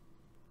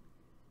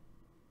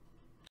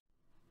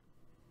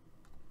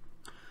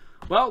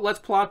 Well, let's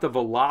plot the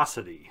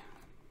velocity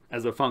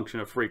as a function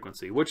of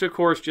frequency, which of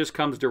course just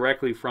comes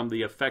directly from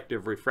the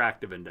effective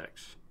refractive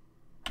index.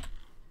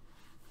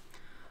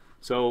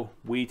 So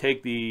we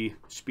take the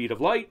speed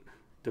of light,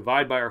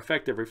 divide by our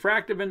effective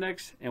refractive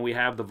index, and we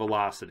have the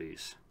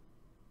velocities.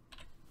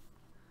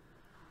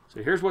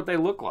 So here's what they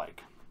look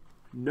like.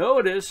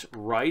 Notice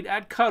right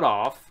at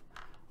cutoff,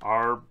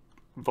 our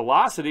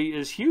velocity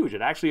is huge.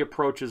 It actually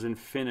approaches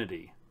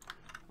infinity.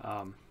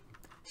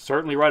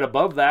 Certainly right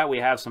above that, we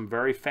have some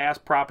very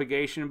fast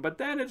propagation, but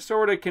then it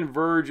sort of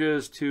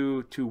converges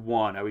to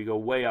 1, and we go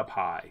way up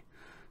high.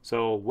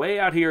 So way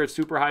out here at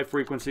super high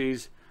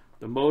frequencies,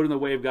 the mode in the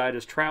waveguide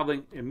is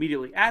traveling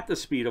immediately at the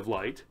speed of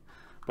light.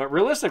 But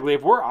realistically,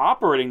 if we're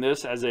operating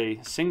this as a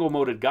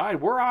single-moded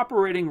guide, we're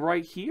operating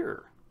right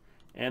here.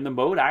 And the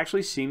mode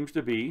actually seems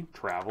to be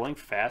traveling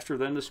faster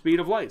than the speed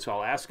of light. So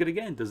I'll ask it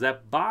again. Does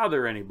that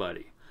bother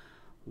anybody?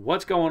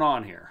 What's going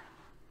on here?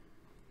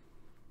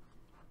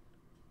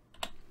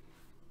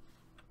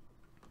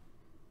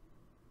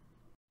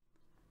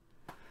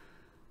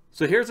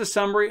 So here's a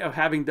summary of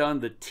having done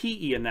the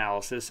TE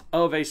analysis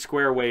of a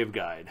square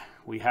waveguide.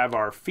 We have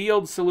our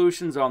field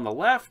solutions on the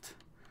left.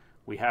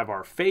 We have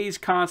our phase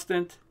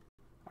constant,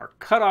 our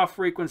cutoff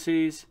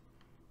frequencies,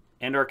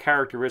 and our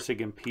characteristic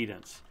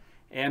impedance.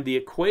 And the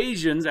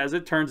equations, as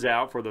it turns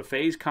out, for the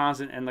phase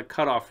constant and the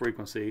cutoff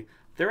frequency,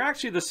 they're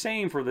actually the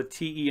same for the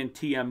TE and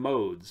TM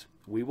modes.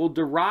 We will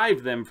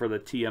derive them for the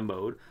TM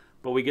mode,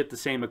 but we get the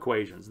same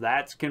equations.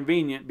 That's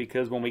convenient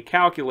because when we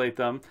calculate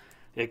them,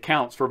 it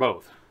counts for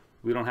both.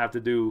 We don't have to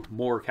do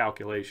more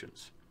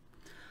calculations.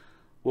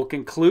 We'll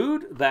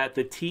conclude that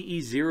the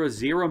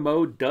TE00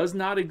 mode does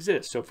not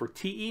exist. So for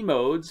TE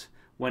modes,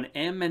 when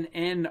M and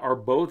N are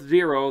both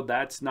 0,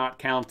 that's not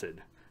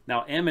counted.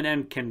 Now M and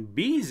N can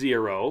be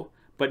 0,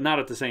 but not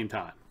at the same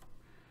time.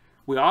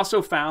 We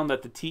also found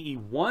that the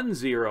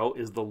TE10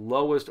 is the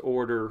lowest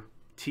order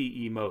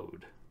TE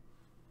mode.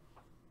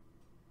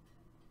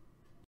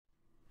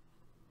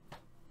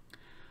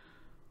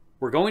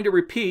 We're going to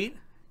repeat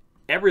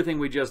everything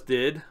we just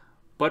did,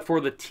 but for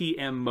the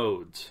TM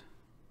modes.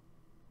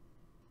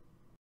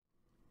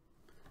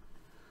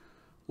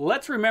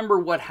 Let's remember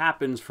what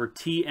happens for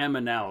TM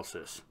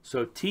analysis.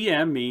 So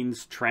TM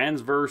means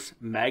transverse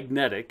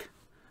magnetic.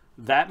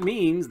 That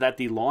means that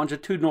the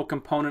longitudinal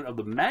component of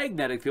the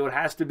magnetic field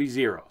has to be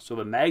 0. So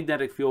the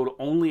magnetic field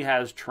only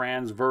has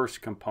transverse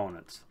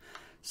components.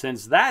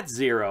 Since that's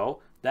 0,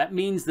 that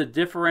means the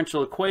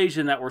differential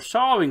equation that we're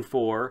solving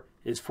for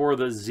is for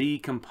the Z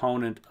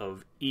component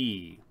of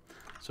E.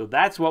 So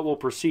that's what we'll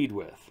proceed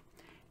with.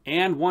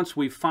 And once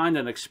we find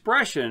an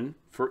expression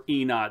for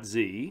E naught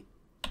Z,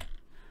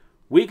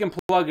 we can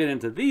plug it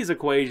into these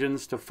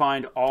equations to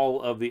find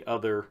all of the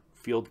other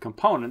field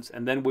components,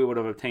 and then we would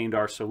have obtained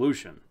our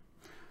solution.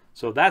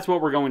 So that's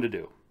what we're going to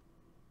do.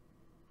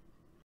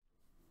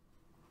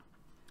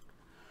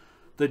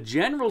 The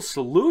general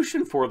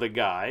solution for the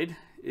guide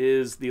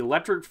is the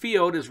electric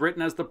field is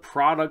written as the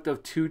product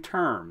of two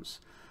terms.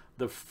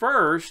 The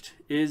first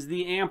is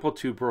the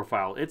amplitude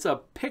profile. It's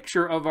a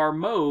picture of our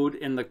mode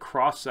in the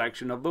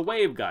cross-section of the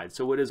waveguide.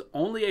 So it is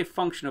only a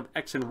function of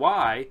x and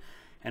y,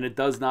 and it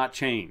does not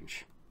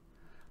change.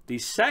 The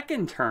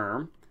second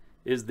term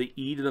is the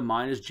e to the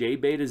minus j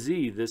beta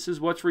z. This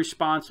is what's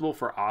responsible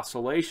for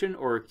oscillation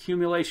or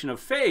accumulation of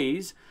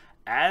phase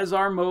as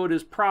our mode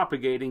is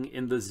propagating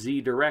in the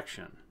z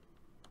direction.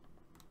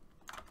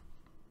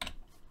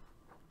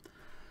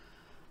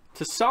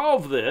 To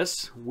solve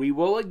this, we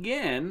will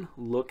again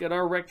look at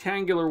our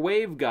rectangular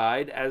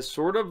waveguide as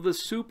sort of the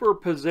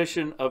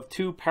superposition of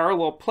two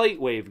parallel plate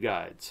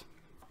waveguides.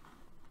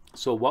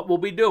 So what we'll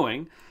be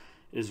doing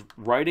is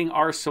writing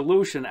our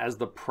solution as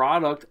the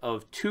product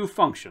of two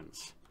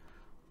functions.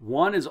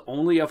 One is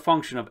only a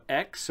function of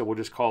x, so we'll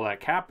just call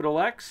that capital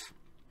X.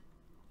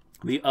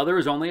 The other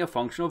is only a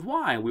function of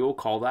y, and we will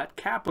call that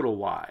capital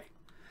Y.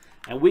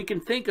 And we can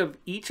think of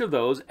each of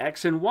those,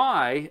 x and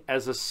y,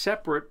 as a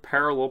separate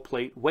parallel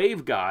plate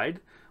waveguide.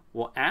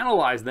 We'll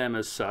analyze them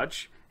as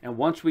such, and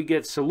once we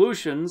get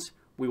solutions,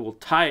 we will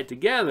tie it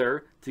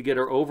together to get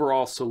our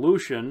overall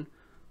solution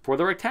for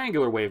the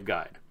rectangular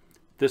waveguide.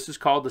 This is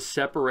called the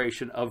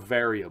separation of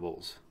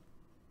variables.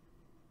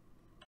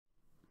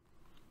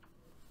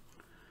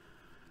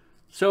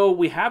 So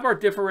we have our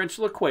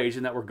differential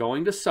equation that we're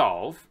going to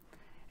solve.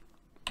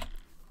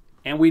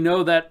 And we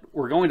know that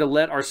we're going to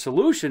let our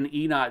solution,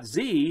 E naught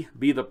Z,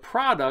 be the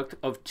product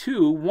of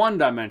two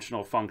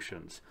one-dimensional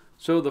functions.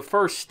 So the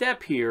first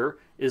step here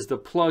is to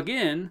plug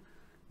in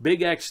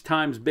big X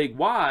times big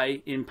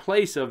Y in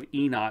place of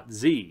E naught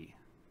Z.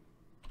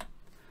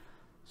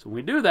 So when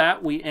we do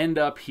that, we end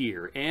up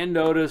here. And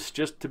notice,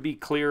 just to be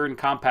clear and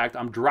compact,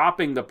 I'm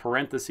dropping the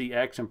parenthesis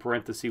X and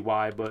parenthesis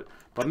Y, but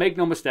make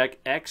no mistake,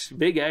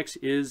 big X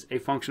is a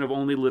function of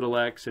only little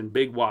x, and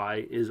big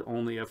Y is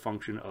only a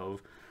function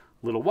of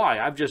little y.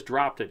 I've just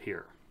dropped it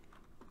here.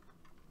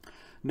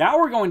 Now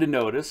we're going to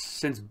notice,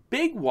 since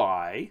big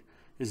Y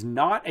is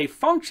not a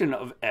function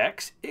of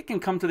x, it can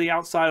come to the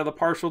outside of the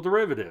partial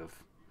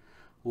derivative.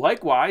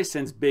 Likewise,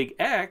 since big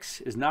X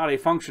is not a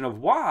function of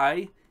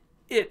y,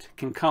 it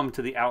can come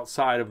to the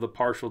outside of the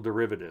partial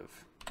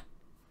derivative.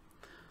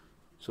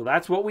 So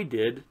that's what we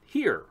did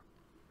here.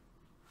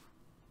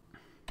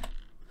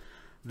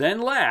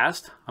 Then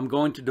last, I'm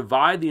going to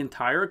divide the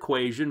entire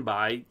equation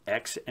by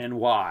x and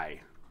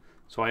y.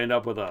 So I end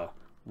up with a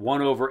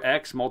 1 over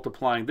x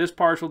multiplying this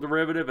partial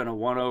derivative and a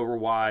 1 over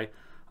y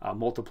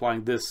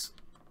multiplying this.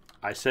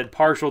 I said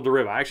partial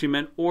derivative. I actually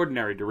meant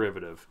ordinary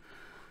derivative.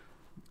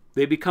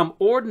 They become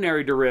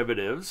ordinary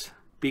derivatives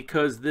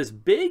because this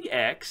big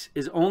X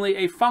is only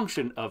a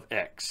function of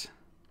x.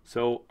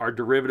 So our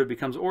derivative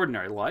becomes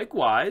ordinary.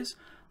 Likewise,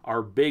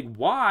 our big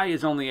Y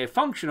is only a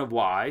function of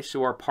y,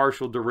 so our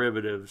partial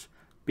derivatives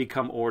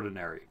become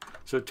ordinary.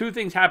 So two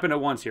things happen at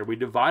once here. We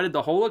divided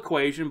the whole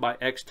equation by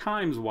x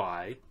times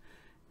y,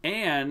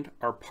 and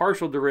our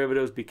partial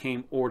derivatives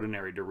became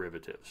ordinary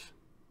derivatives.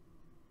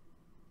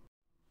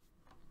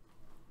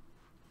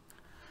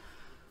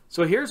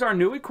 So here's our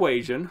new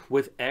equation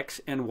with x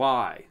and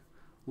y.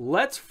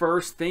 Let's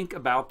first think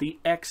about the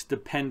x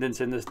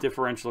dependence in this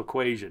differential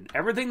equation.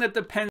 Everything that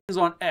depends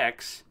on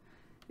x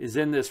is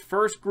in this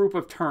first group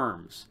of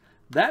terms.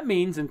 That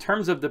means in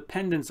terms of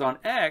dependence on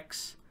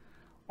x,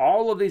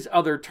 all of these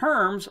other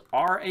terms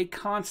are a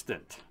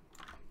constant.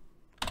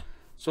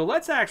 So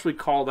let's actually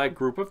call that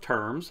group of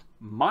terms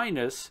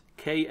minus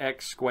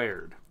kx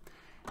squared.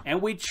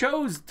 And we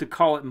chose to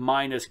call it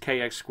minus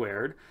kx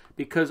squared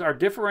because our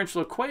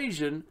differential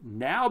equation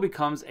now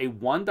becomes a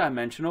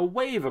one-dimensional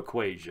wave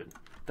equation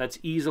that's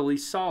easily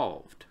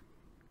solved.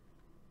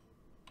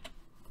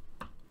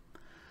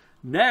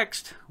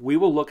 Next, we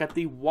will look at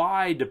the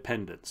y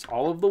dependence.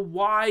 All of the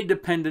y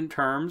dependent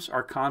terms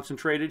are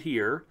concentrated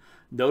here.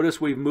 Notice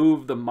we've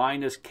moved the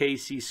minus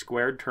kc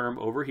squared term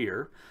over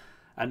here,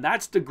 and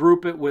that's to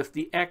group it with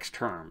the x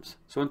terms.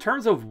 So in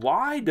terms of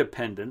y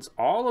dependence,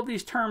 all of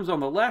these terms on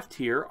the left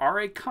here are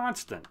a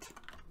constant.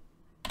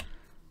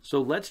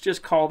 So let's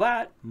just call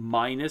that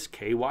minus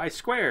ky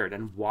squared.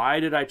 And why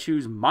did I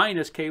choose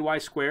minus ky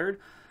squared?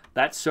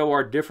 That's so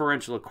our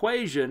differential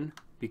equation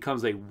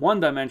becomes a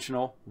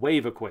one-dimensional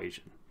wave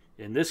equation,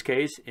 in this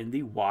case in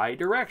the y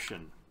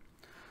direction.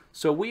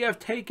 So we have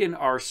taken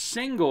our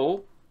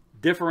single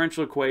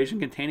differential equation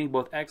containing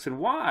both x and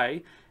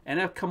y and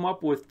have come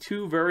up with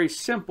two very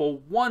simple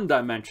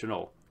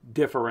one-dimensional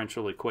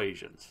differential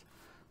equations.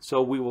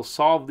 So we will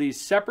solve these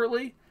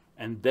separately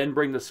and then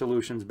bring the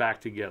solutions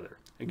back together.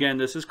 Again,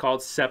 this is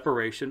called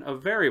separation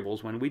of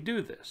variables when we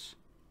do this.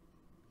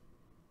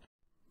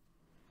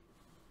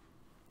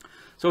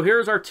 So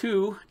here's our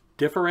two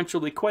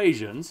differential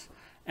equations,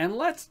 and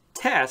let's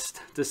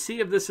test to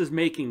see if this is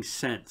making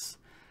sense.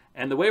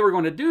 And the way we're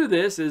going to do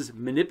this is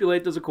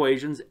manipulate those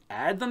equations,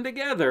 add them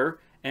together,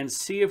 and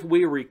see if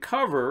we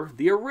recover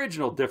the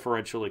original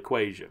differential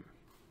equation.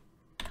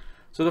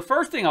 So the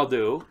first thing I'll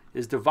do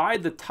is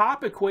divide the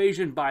top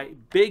equation by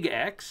big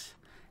X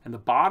and the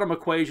bottom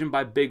equation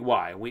by big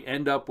Y. And we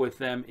end up with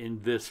them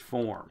in this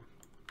form.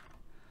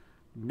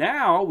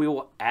 Now we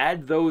will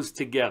add those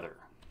together.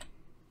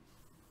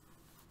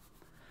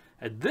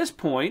 At this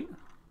point,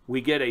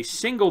 we get a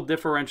single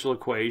differential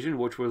equation,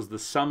 which was the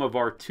sum of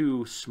our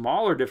two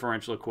smaller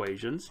differential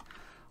equations.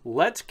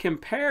 Let's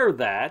compare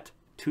that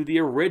to the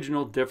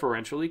original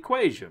differential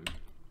equation.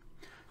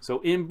 So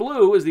in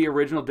blue is the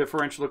original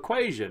differential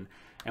equation,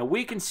 and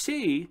we can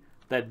see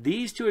that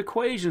these two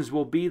equations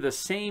will be the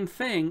same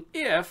thing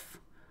if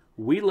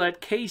we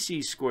let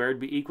kc squared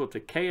be equal to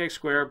kx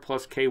squared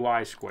plus ky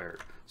squared.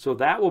 So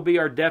that will be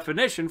our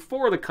definition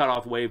for the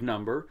cutoff wave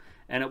number,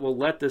 and it will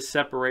let this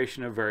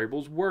separation of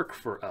variables work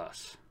for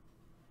us.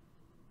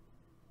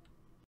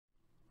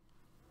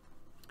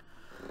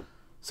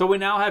 So we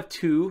now have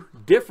two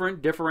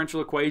different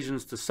differential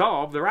equations to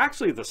solve. They're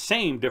actually the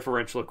same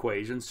differential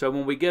equations, so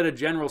when we get a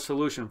general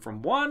solution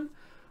from one,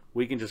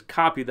 we can just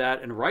copy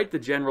that and write the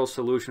general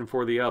solution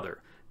for the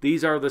other.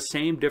 These are the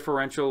same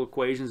differential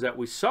equations that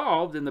we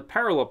solved in the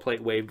parallel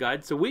plate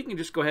waveguide, so we can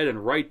just go ahead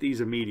and write these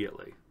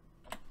immediately.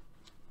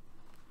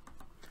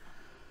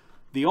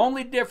 The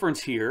only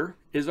difference here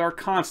is our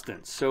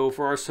constants. So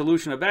for our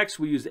solution of x,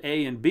 we use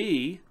a and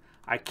b.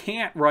 I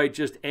can't write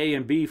just a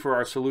and b for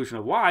our solution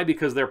of y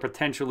because they're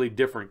potentially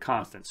different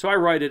constants. So I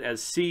write it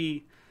as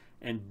c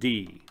and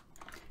d.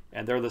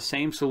 And they're the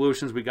same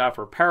solutions we got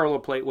for parallel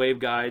plate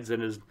waveguides,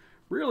 and is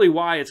really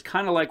why it's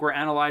kind of like we're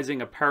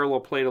analyzing a parallel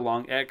plate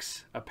along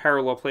x, a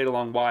parallel plate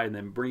along y, and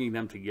then bringing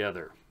them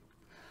together.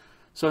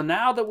 So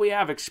now that we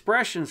have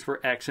expressions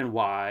for x and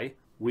y,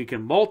 we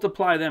can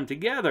multiply them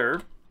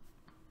together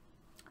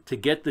to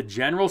get the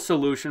general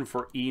solution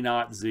for E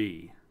naught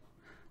z.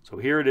 So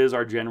here it is,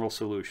 our general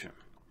solution.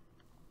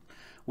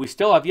 We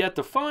still have yet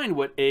to find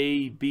what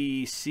a,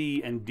 b,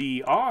 c, and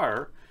d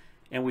are,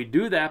 and we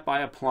do that by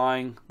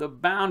applying the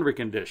boundary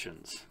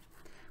conditions.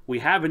 We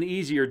have an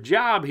easier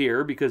job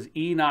here because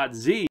E naught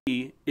z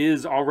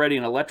is already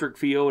an electric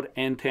field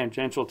and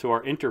tangential to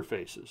our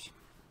interfaces.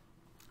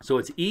 So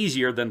it's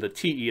easier than the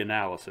TE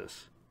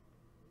analysis.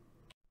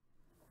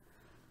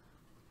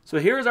 So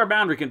here's our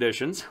boundary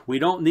conditions. We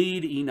don't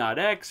need E naught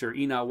x or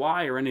E naught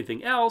y or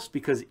anything else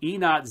because E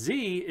naught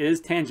z is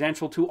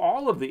tangential to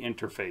all of the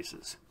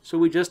interfaces. So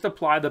we just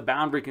apply the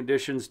boundary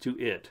conditions to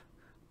it.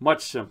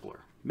 Much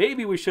simpler.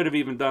 Maybe we should have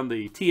even done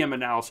the TM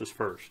analysis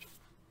first.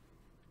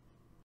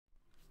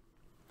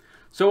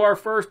 So our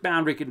first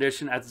boundary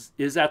condition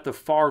is at the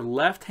far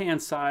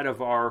left-hand side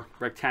of our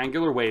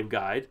rectangular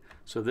waveguide.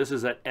 So this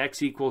is at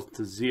x equals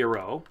to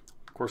 0.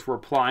 Of course, we're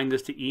applying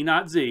this to E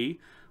naught z.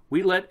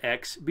 We let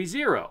x be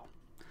 0.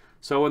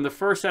 So in the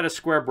first set of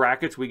square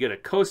brackets, we get a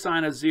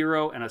cosine of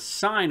 0 and a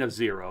sine of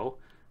 0.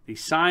 The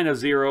sine of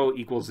 0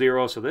 equals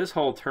 0, so this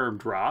whole term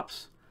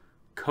drops.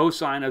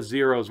 Cosine of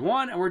 0 is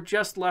 1, and we're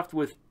just left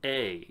with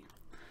a.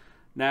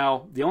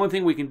 Now, the only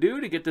thing we can do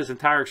to get this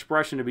entire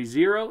expression to be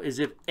 0 is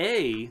if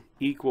a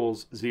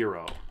equals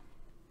 0.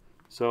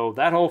 So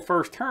that whole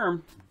first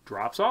term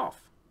drops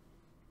off.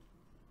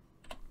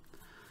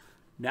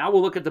 Now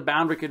we'll look at the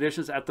boundary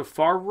conditions at the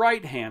far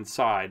right-hand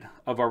side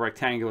of our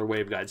rectangular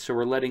waveguide. So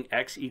we're letting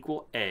x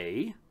equal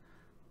a.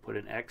 Put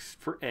an x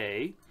for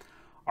a.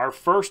 Our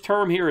first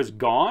term here is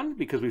gone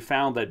because we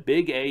found that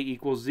big A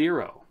equals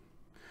 0.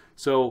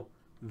 So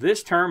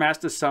this term has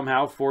to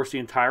somehow force the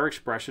entire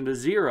expression to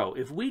 0.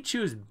 If we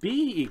choose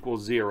b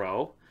equals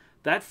 0,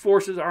 that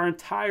forces our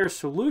entire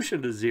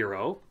solution to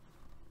 0.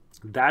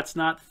 That's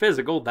not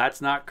physical. That's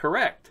not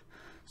correct.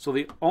 So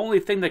the only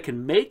thing that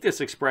can make this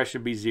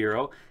expression be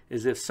 0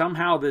 is if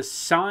somehow this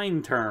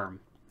sine term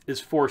is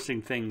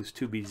forcing things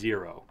to be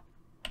 0.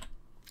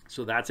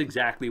 So that's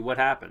exactly what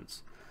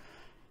happens.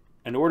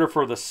 In order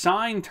for the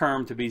sine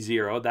term to be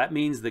 0, that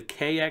means the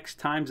kx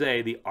times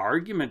a, the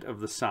argument of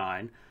the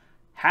sine,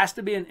 has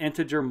to be an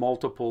integer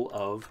multiple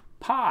of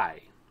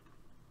pi.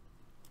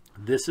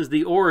 This is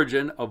the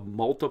origin of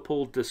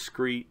multiple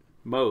discrete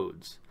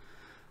modes.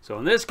 So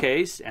in this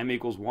case, m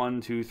equals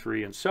 1, 2,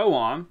 3, and so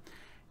on.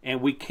 And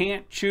we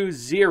can't choose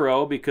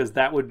 0 because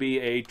that would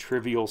be a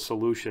trivial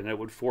solution. It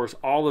would force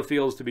all the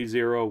fields to be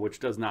 0, which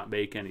does not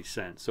make any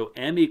sense. So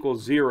m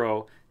equals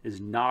 0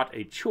 is not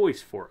a choice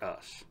for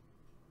us.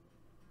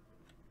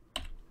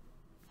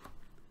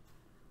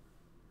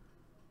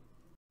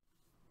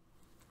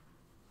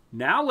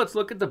 Now let's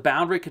look at the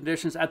boundary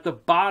conditions at the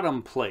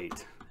bottom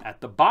plate.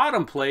 At the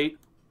bottom plate,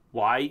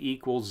 y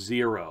equals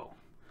 0.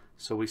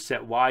 So we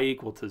set y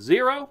equal to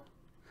 0.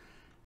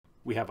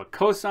 We have a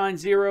cosine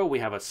 0, we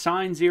have a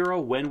sine 0.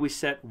 When we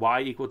set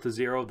y equal to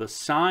 0, the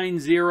sine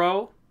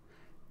 0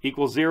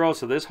 equals 0,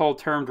 so this whole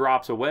term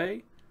drops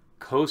away.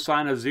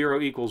 Cosine of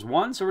 0 equals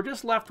 1, so we're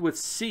just left with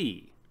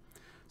c.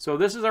 So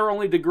this is our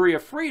only degree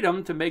of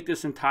freedom to make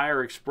this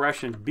entire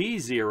expression be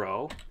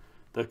 0.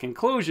 The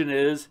conclusion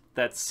is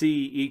that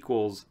c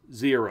equals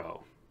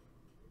 0.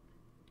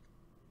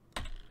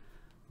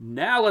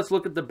 Now let's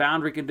look at the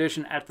boundary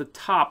condition at the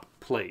top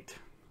plate.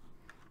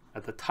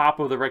 At the top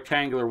of the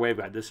rectangular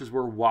waveguide, this is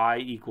where y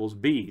equals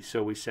b.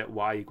 So we set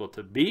y equal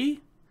to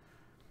b.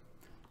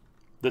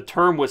 The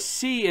term with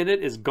c in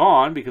it is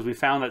gone because we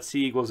found that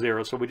c equals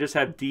 0. So we just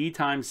have d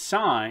times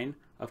sine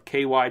of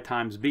ky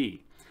times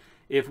b.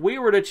 If we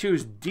were to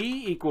choose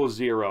d equals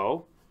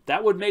 0,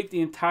 that would make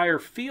the entire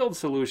field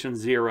solution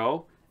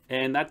 0,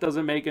 and that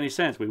doesn't make any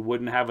sense. We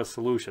wouldn't have a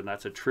solution.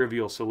 That's a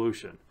trivial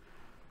solution.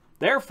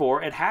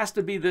 Therefore, it has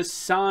to be this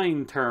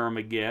sine term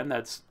again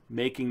that's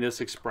making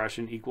this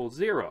expression equal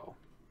 0.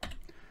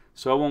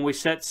 So when we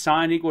set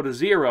sine equal to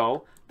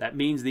 0, that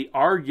means the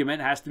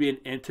argument has to be an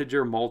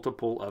integer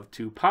multiple of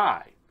 2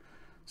 pi.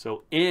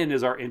 So n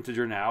is our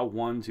integer now,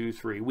 1, 2,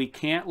 3. We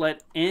can't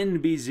let n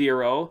be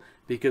 0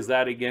 because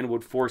that again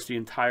would force the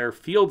entire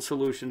field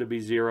solution to be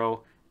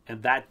 0,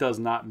 and that does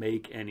not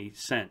make any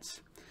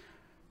sense.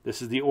 This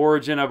is the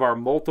origin of our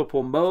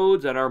multiple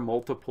modes and our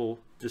multiple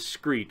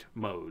discrete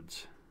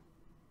modes.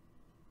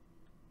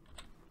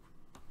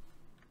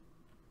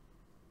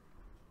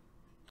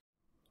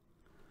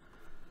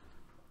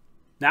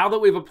 Now that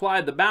we've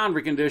applied the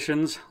boundary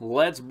conditions,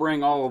 let's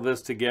bring all of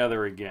this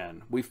together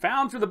again. We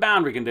found through the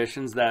boundary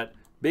conditions that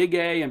big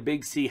A and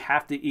big C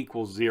have to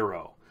equal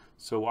 0.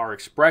 So our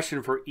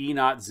expression for E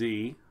naught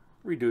Z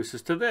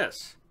reduces to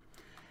this.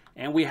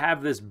 And we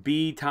have this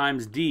B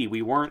times D.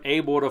 We weren't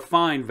able to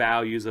find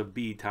values of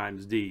B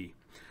times D.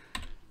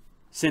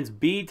 Since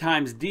B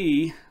times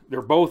D, they're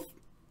both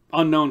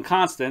unknown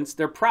constants,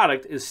 their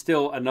product is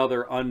still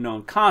another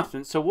unknown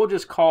constant. So we'll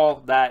just call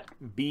that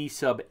B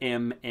sub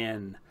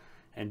mn.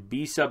 And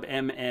B sub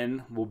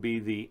mn will be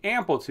the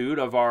amplitude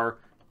of our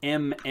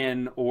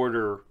mn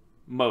order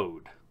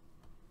mode.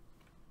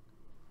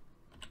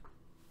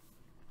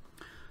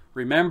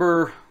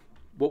 Remember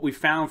what we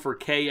found for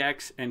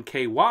kx and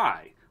ky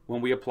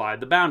when we applied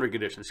the boundary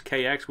conditions.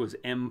 Kx was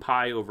m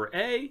pi over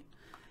a,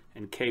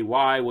 and ky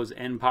was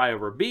n pi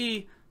over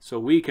b. So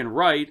we can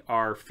write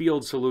our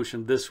field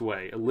solution this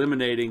way,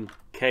 eliminating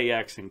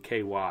kx and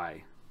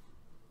ky.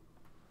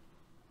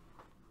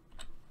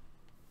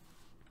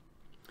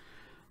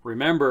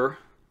 Remember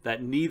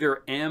that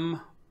neither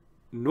m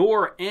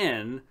nor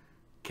n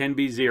can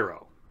be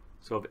 0.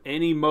 So if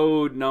any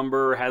mode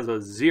number has a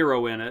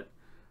 0 in it,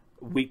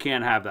 we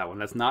can't have that one.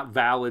 That's not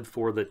valid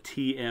for the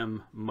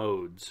TM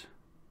modes.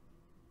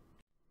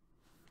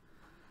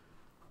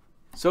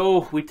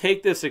 So we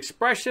take this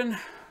expression,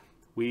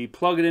 we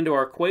plug it into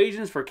our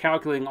equations for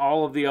calculating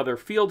all of the other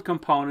field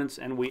components,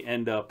 and we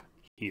end up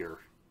here.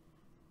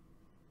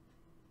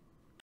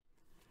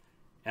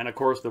 And of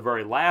course, the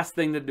very last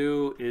thing to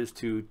do is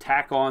to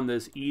tack on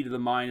this e to the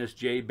minus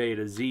j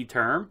beta z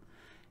term.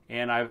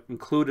 And I've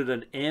included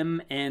an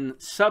mn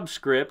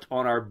subscript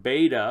on our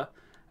beta,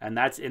 and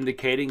that's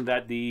indicating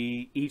that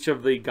each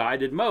of the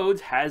guided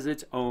modes has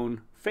its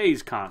own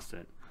phase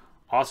constant.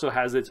 Also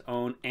has its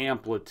own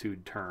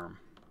amplitude term.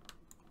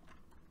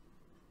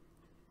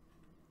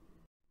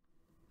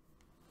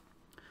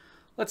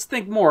 Let's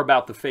think more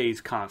about the phase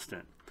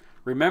constant.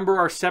 Remember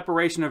our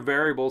separation of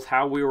variables,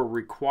 how we were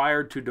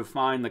required to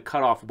define the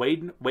cutoff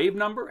wave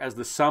number as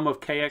the sum of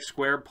kx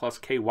squared plus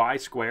ky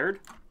squared.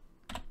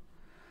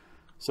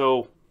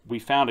 So we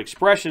found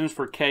expressions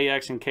for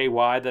kx and ky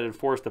that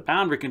enforce the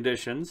boundary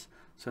conditions.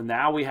 So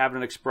now we have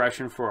an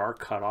expression for our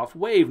cutoff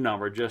wave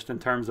number, just in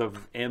terms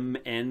of m,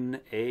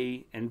 n,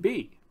 a, and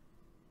b.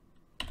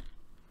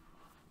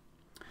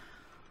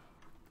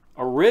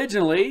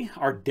 Originally,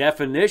 our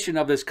definition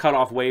of this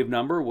cutoff wave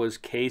number was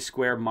k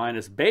squared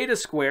minus beta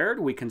squared.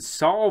 We can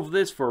solve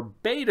this for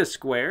beta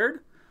squared,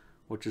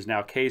 which is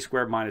now k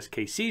squared minus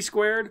kc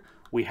squared.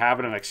 We have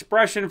an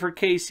expression for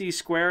kc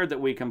squared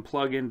that we can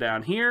plug in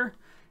down here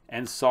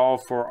and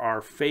solve for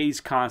our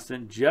phase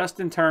constant just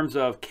in terms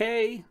of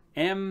k,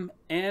 m,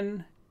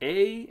 n,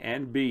 a,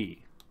 and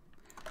b.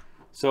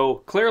 So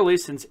clearly,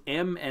 since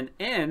m and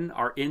n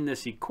are in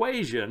this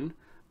equation,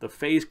 the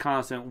phase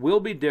constant will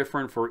be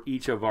different for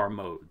each of our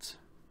modes.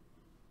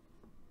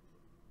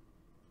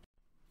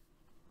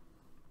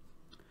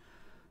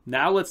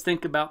 Now let's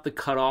think about the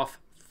cutoff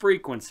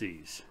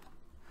frequencies.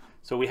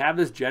 So we have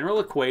this general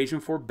equation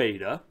for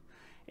beta,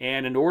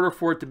 and in order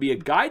for it to be a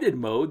guided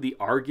mode, the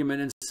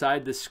argument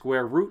inside the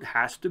square root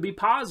has to be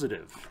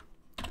positive.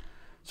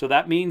 So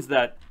that means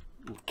that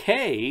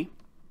k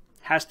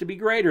has to be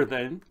greater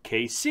than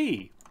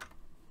kc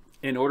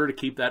in order to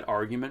keep that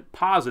argument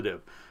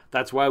positive.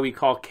 That's why we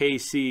call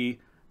kc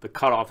the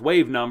cutoff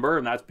wave number,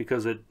 and that's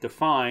because it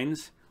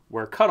defines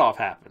where cutoff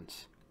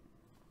happens.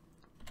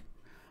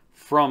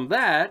 From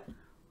that,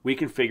 we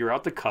can figure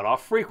out the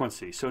cutoff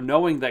frequency. So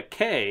knowing that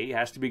k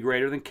has to be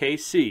greater than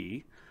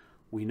kc,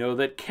 we know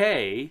that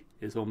k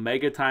is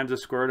omega times the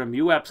square root of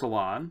mu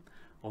epsilon.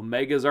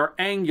 Omega is our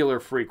angular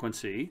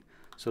frequency,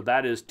 so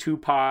that is 2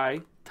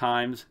 pi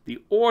times the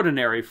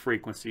ordinary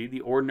frequency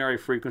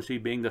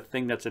being the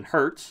thing that's in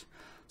hertz.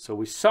 So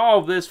we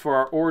solve this for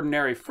our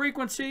ordinary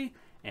frequency,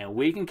 and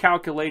we can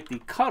calculate the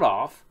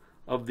cutoff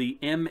of the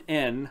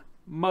mn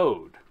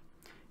mode.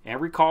 And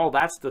recall,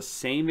 that's the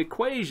same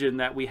equation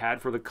that we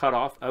had for the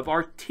cutoff of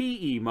our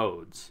TE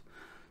modes.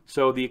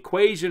 So the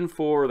equation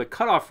for the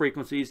cutoff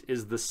frequencies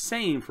is the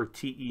same for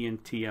TE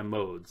and TM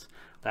modes.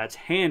 That's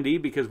handy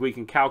because we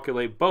can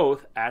calculate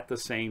both at the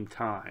same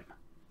time.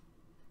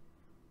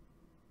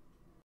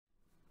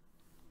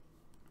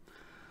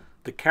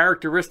 The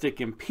characteristic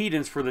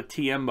impedance for the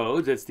TM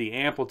modes, it's the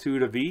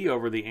amplitude of E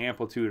over the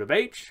amplitude of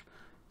H.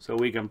 So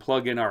we can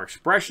plug in our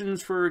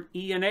expressions for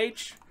E and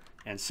H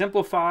and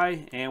simplify,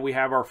 and we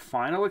have our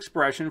final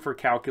expression for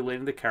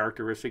calculating the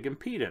characteristic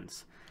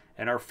impedance.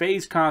 And our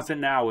phase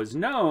constant now is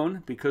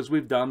known because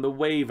we've done the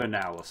wave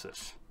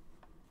analysis.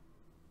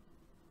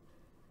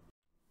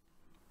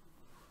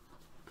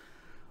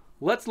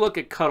 Let's look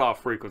at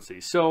cutoff frequency.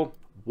 So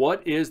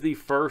what is the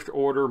first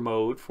order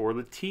mode for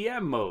the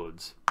TM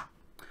modes?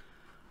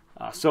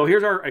 So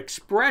here's our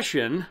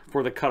expression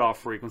for the cutoff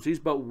frequencies,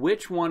 but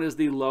which one is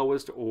the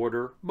lowest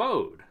order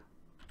mode?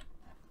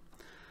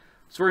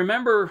 So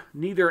remember,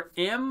 neither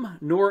m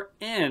nor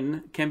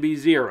n can be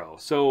 0.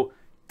 So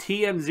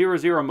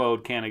TM00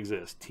 mode can't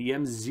exist.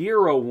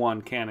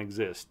 TM01 can't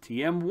exist.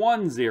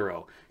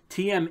 TM10.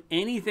 TM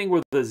anything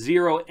with a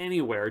 0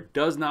 anywhere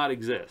does not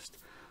exist.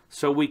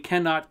 So we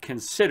cannot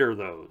consider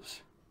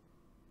those.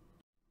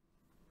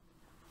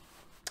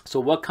 So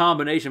what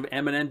combination of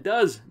m and n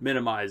does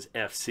minimize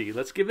FC?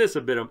 Let's give this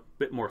a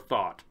bit more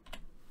thought.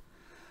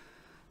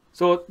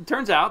 So it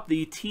turns out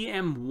the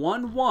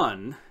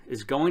TM11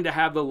 is going to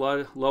have the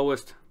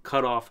lowest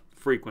cutoff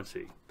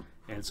frequency.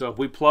 And so if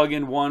we plug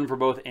in 1 for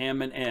both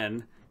m and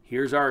n,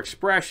 here's our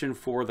expression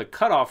for the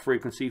cutoff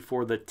frequency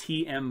for the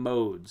TM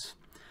modes.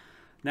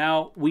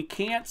 Now, we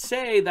can't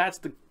say that's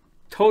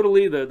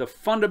totally the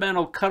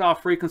fundamental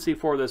cutoff frequency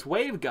for this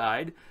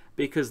waveguide,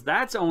 because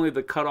that's only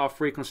the cutoff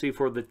frequency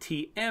for the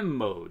TM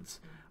modes.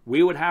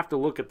 We would have to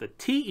look at the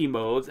TE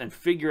modes and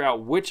figure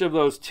out which of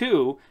those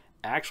two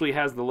actually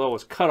has the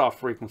lowest cutoff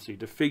frequency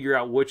to figure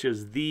out which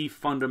is the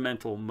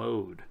fundamental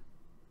mode.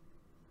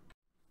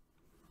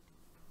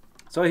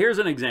 So here's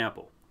an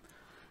example.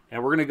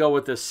 And we're going to go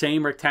with the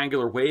same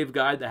rectangular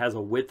waveguide that has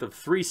a width of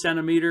 3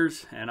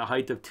 centimeters and a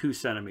height of 2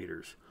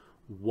 centimeters.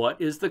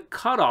 What is the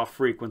cutoff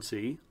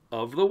frequency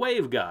of the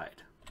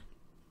waveguide?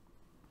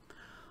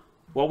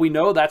 Well, we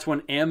know that's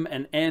when m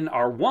and n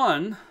are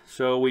 1,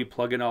 so we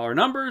plug in all our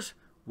numbers.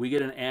 we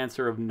get an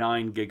answer of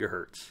 9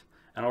 gigahertz.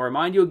 And I'll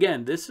remind you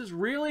again, this is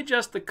really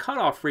just the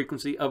cutoff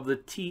frequency of the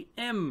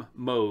TM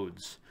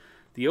modes.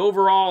 The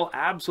overall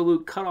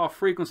absolute cutoff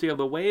frequency of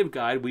the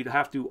waveguide, we'd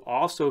have to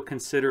also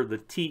consider the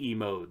TE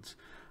modes.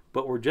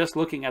 But we're just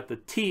looking at the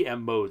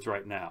TM modes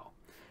right now.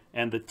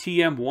 And the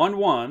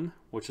TM11,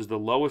 which is the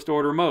lowest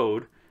order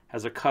mode,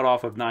 has a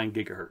cutoff of 9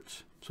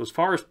 gigahertz. So as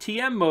far as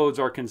TM modes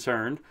are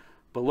concerned,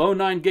 below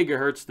 9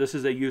 gigahertz, this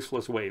is a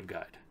useless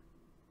waveguide.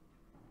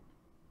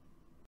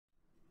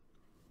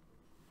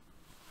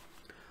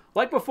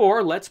 Like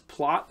before, let's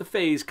plot the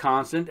phase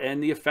constant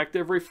and the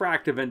effective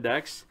refractive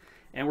index,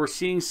 and we're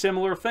seeing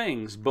similar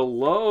things.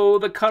 Below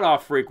the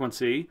cutoff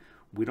frequency,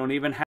 we don't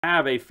even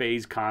have a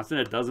phase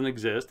constant. It doesn't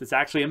exist. It's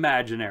actually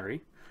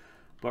imaginary.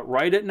 But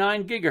right at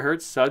 9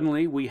 gigahertz,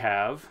 suddenly we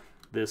have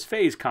this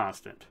phase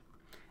constant.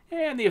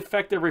 And the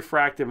effective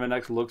refractive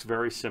index looks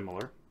very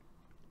similar.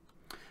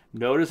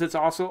 Notice it's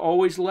also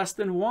always less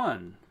than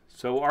 1.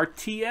 So our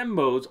TM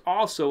modes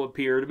also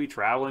appear to be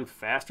traveling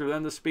faster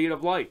than the speed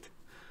of light.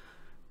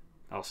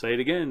 I'll say it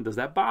again, does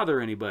that bother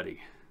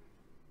anybody?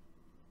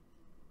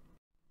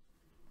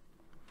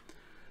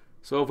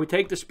 So if we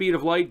take the speed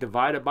of light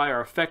divided by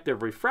our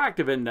effective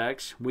refractive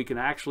index, we can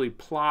actually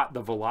plot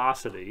the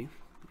velocity.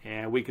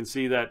 And we can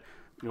see that,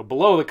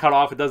 below the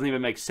cutoff, it doesn't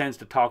even make sense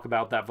to talk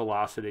about that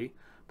velocity.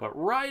 But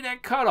right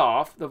at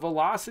cutoff, the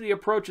velocity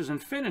approaches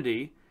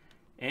infinity,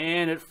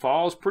 and it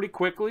falls pretty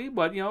quickly,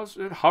 but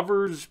it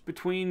hovers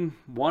between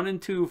 1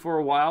 and 2 for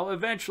a while,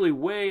 eventually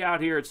way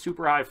out here at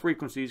super high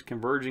frequencies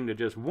converging to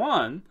just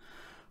 1.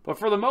 But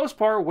for the most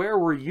part, where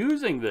we're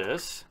using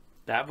this,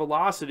 that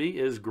velocity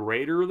is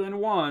greater than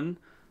 1,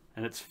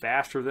 and it's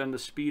faster than the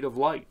speed of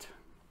light.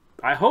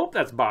 I hope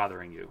that's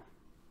bothering you.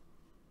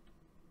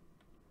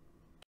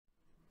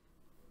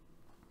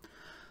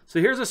 So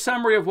here's a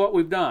summary of what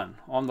we've done.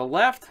 On the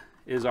left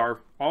is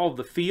all of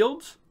the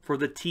fields for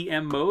the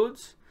TM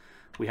modes.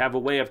 We have a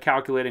way of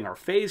calculating our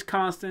phase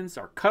constants,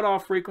 our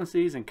cutoff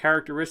frequencies, and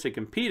characteristic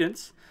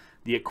impedance.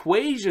 The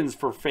equations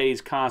for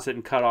phase constant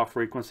and cutoff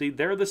frequency,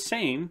 they're the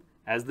same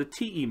as the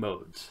TE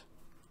modes.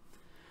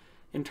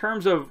 In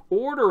terms of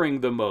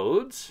ordering the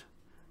modes,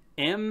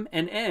 M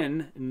and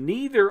N,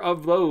 neither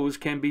of those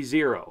can be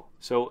 0.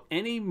 So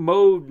any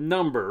mode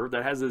number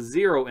that has a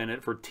 0 in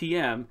it for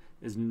TM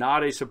is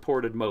not a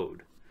supported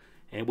mode.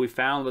 And we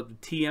found that the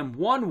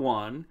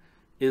TM11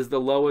 is the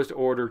lowest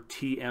order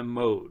TM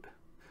mode.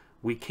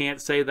 We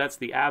can't say that's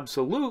the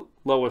absolute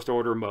lowest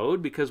order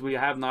mode because we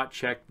have not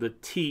checked the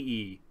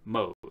TE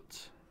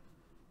modes.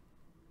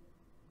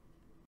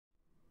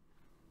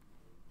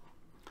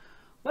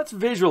 Let's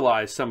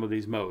visualize some of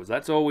these modes.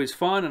 That's always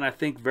fun and I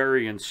think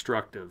very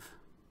instructive.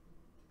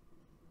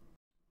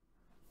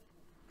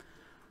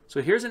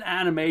 So here's an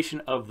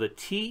animation of the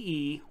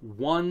TE10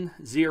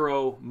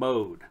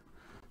 mode.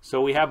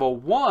 So we have a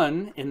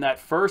 1 in that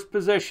first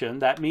position.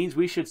 That means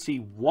we should see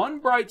one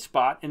bright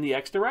spot in the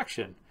X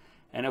direction.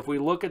 And if we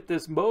look at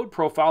this mode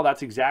profile,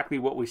 that's exactly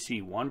what we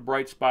see. One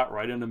bright spot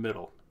right in the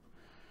middle.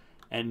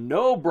 And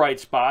no bright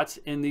spots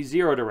in the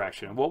 0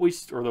 direction,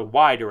 or the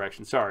Y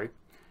direction, sorry.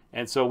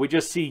 And so we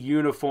just see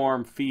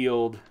uniform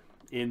field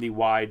in the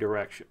Y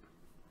direction.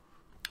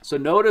 So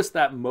notice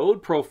that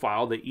mode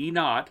profile, the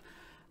E0,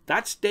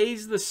 that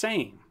stays the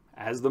same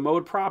as the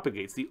mode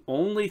propagates. The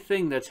only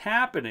thing that's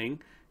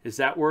happening is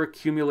that we're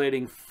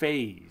accumulating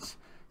phase.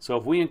 So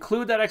if we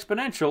include that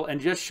exponential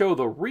and just show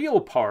the real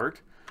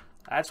part,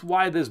 that's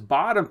why this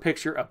bottom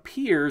picture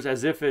appears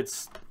as if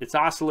it's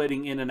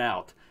oscillating in and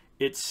out.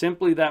 It's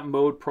simply that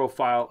mode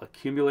profile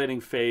accumulating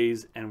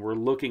phase, and we're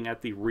looking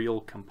at the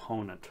real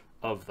component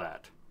of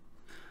that.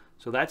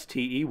 So that's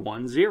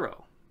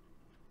TE10.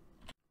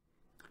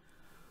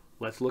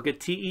 Let's look at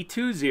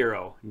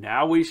TE20.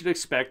 Now we should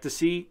expect to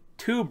see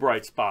 2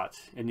 bright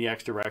spots in the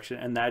X direction,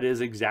 and that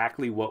is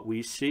exactly what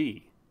we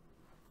see.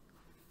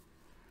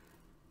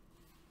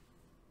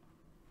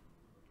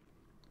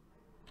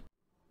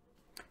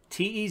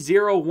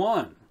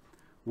 TE01.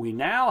 We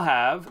now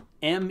have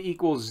M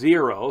equals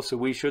 0, so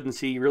we shouldn't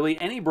see really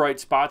any bright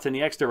spots in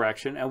the X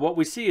direction, and what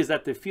we see is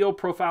that the field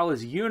profile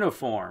is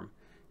uniform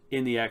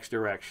in the X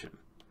direction.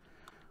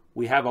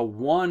 We have a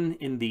 1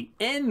 in the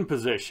N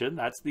position,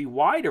 that's the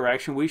Y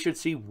direction. We should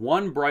see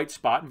 1 bright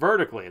spot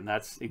vertically, and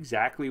that's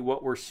exactly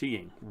what we're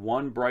seeing,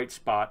 1 bright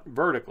spot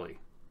vertically.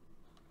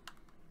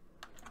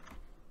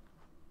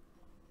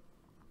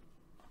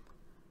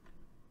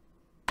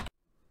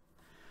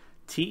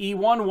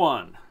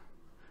 TE11.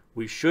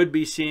 We should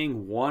be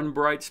seeing 1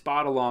 bright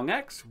spot along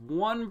X,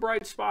 1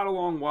 bright spot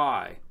along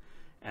Y,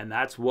 and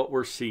that's what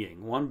we're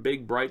seeing, 1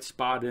 big bright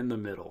spot in the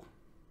middle.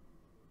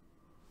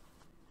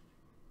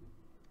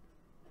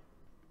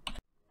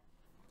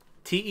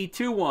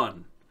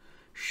 TE21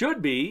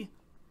 should be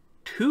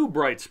 2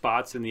 bright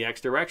spots in the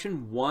X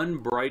direction, 1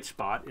 bright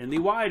spot in the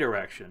Y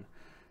direction.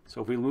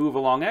 So if we move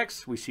along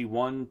X, we see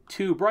 1,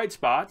 2 bright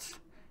spots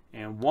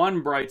and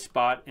 1 bright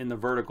spot in the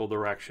vertical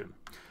direction.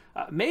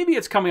 Maybe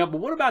it's coming up,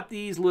 but what about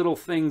these little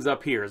things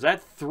up here? Is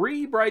that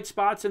 3 bright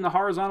spots in the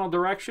horizontal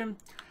direction?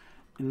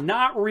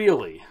 Not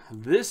really.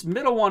 This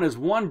middle one is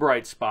one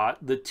bright spot.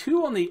 The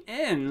two on the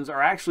ends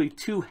are actually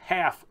two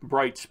half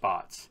bright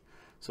spots.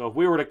 So if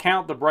we were to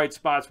count the bright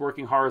spots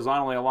working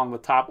horizontally along the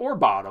top or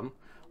bottom,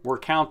 we're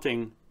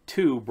counting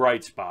two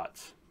bright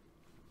spots.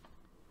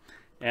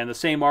 And the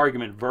same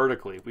argument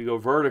vertically. If we go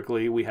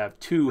vertically, we have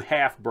two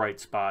half bright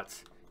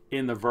spots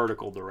in the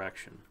vertical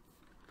direction.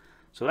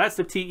 So that's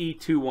the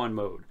TE21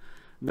 mode.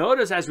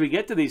 Notice as we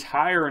get to these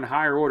higher and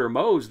higher order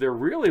modes, they're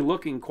really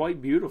looking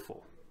quite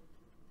beautiful.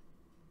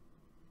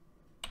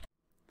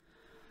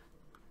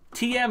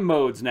 TM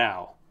modes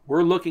now.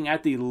 We're looking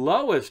at the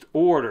lowest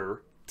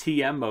order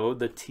TM mode,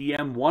 the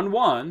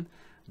TM11.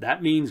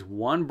 That means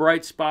one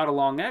bright spot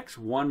along X,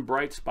 one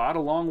bright spot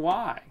along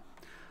Y.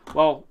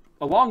 Well,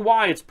 along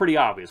Y it's pretty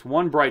obvious,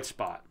 one bright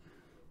spot.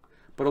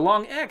 But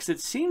along X it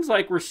seems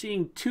like we're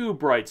seeing two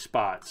bright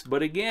spots.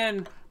 But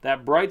again,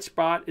 that bright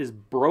spot is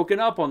broken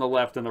up on the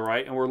left and the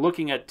right, and we're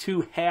looking at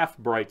two half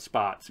bright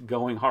spots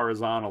going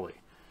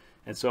horizontally.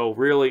 And so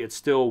really it's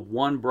still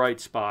one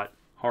bright spot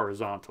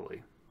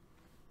horizontally.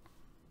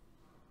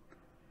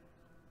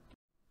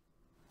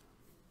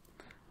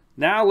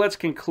 Now let's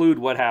conclude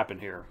what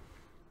happened here.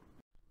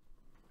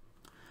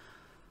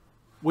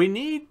 We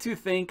need to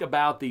think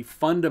about the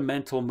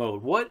fundamental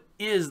mode. What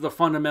is the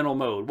fundamental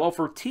mode? Well,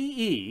 for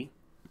TE,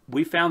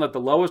 we found that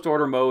the lowest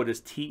order mode is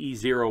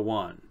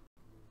TE01.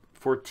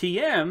 For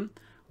TM,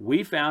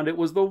 we found it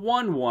was the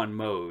 1-1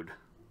 mode.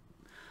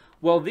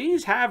 Well,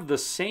 these have the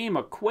same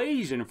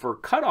equation for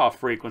cutoff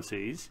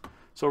frequencies,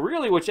 so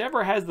really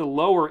whichever has the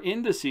lower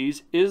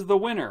indices is the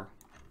winner.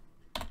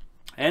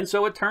 And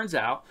so it turns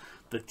out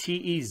the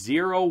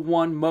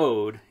TE01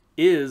 mode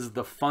is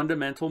the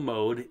fundamental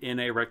mode in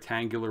a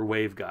rectangular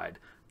waveguide,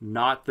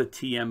 not the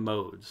TM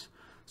modes.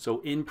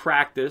 So in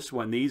practice,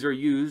 when these are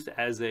used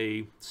as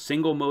a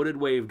single-moded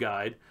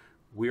waveguide,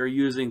 we are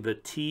using the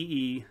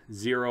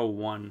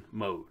TE01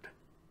 mode.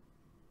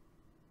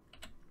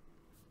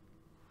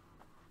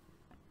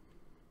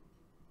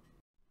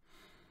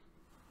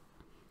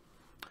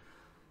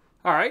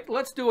 All right,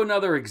 let's do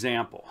another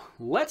example.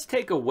 Let's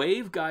take a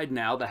waveguide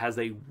now that has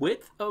a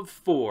width of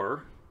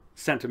 4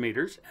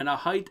 centimeters and a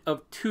height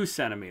of 2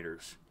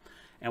 centimeters.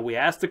 And we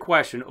ask the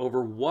question,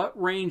 over what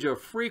range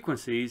of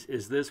frequencies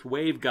is this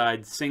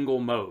waveguide single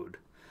mode?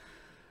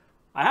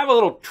 I have a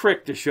little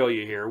trick to show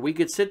you here. We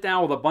could sit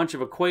down with a bunch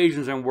of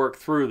equations and work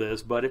through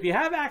this, but if you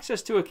have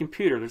access to a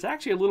computer, there's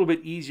actually a little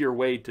bit easier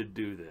way to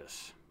do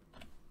this.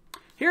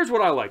 Here's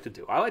what I like to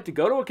do. I like to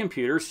go to a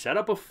computer, set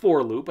up a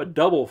for loop, a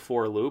double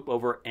for loop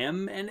over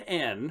M and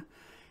N,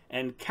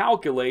 and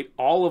calculate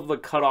all of the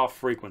cutoff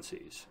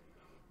frequencies.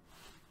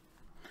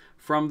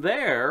 From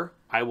there,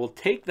 I will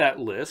take that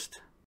list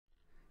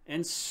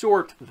and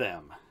sort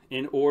them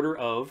in order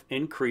of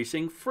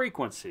increasing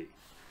frequency.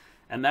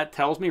 And that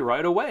tells me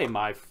right away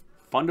my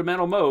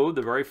fundamental mode,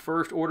 the very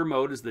first order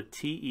mode, is the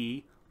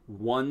TE10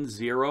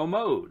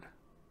 mode.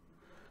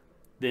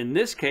 In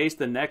this case,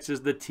 the next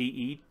is the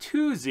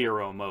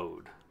TE20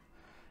 mode.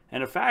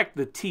 And in fact,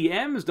 the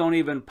TMs don't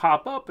even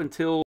pop up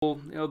until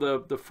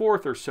the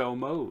fourth or so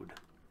mode.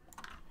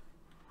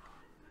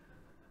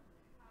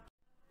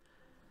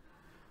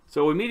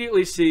 So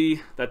immediately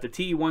see that the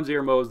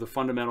TE10 mode is the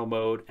fundamental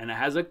mode, and it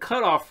has a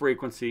cutoff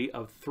frequency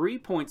of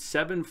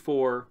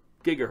 3.74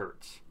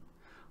 gigahertz.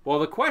 Well,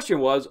 the question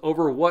was,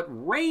 over what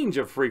range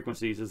of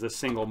frequencies is this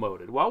single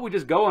moded? Well, we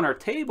just go on our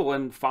table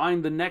and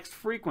find the next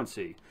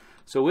frequency.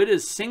 So it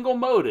is single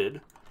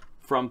moded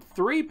from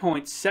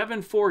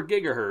 3.74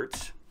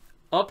 gigahertz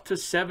up to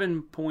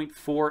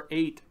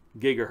 7.48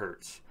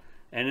 gigahertz.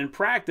 And in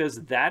practice,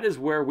 that is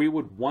where we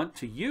would want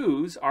to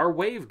use our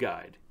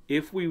waveguide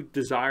if we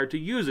desire to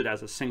use it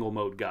as a single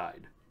mode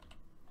guide.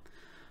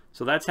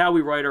 So that's how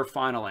we write our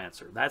final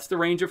answer. That's the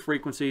range of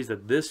frequencies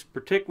that this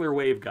particular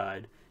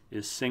waveguide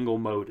is single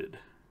moded.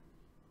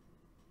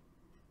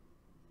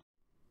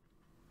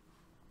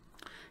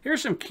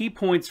 Here's some key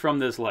points from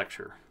this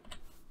lecture.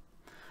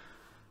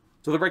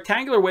 So the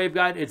rectangular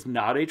waveguide is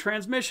not a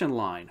transmission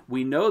line.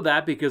 We know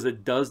that because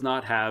it does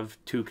not have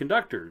two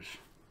conductors.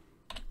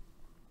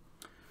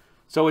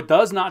 So it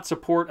does not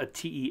support a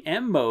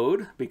TEM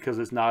mode because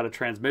it's not a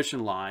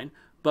transmission line,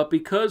 but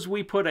because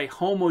we put a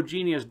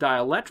homogeneous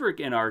dielectric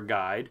in our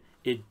guide,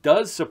 it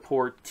does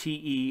support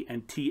TE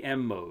and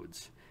TM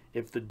modes.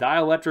 If the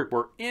dielectric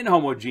were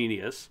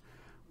inhomogeneous,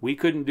 we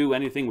couldn't do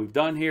anything we've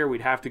done here.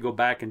 We'd have to go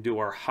back and do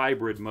our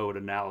hybrid mode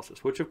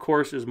analysis, which of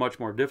course is much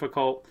more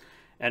difficult.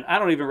 And I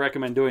don't even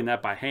recommend doing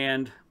that by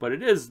hand, but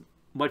it is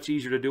much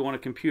easier to do on a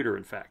computer,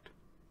 in fact.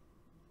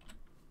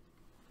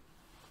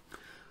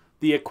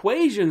 The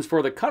equations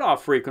for the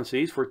cutoff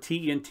frequencies for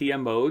TE and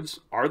TM modes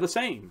are the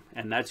same,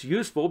 and that's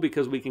useful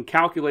because we can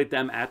calculate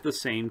them at the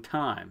same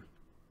time.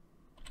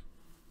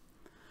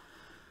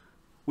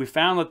 We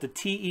found that the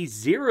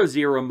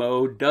TE00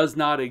 mode does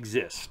not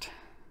exist.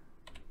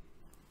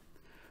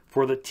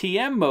 For the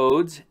TM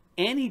modes,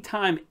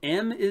 anytime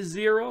M is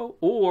 0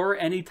 or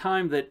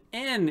anytime that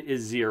N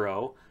is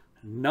 0,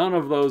 none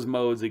of those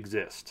modes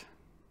exist.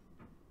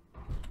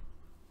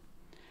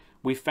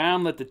 we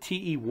found that the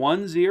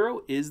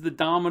TE10 is the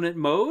dominant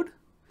mode,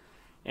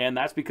 and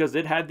that's because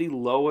it had the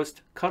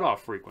lowest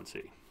cutoff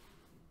frequency.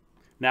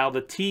 Now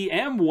the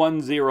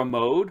TM10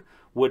 mode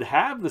would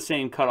have the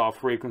same cutoff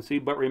frequency,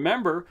 but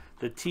remember,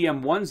 the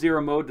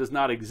TM10 mode does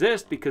not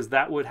exist because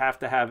that would have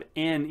to have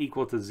n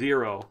equal to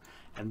 0,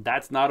 and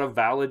that's not a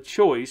valid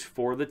choice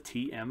for the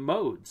TM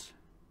modes.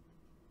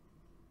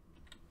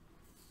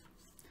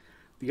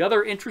 The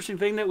other interesting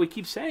thing that we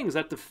keep saying is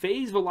that the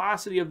phase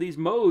velocity of these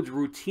modes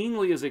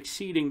routinely is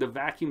exceeding the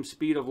vacuum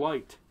speed of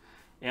light.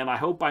 And I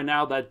hope by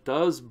now that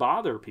does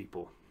bother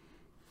people.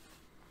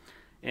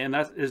 And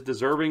that is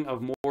deserving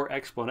of more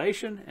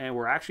explanation, and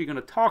we're actually going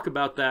to talk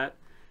about that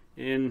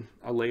in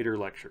a later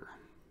lecture.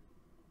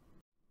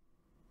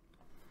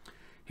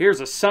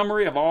 Here's a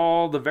summary of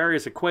all the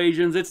various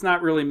equations. It's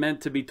not really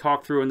meant to be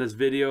talked through in this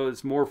video.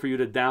 It's more for you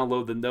to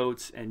download the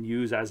notes and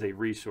use as a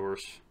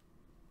resource.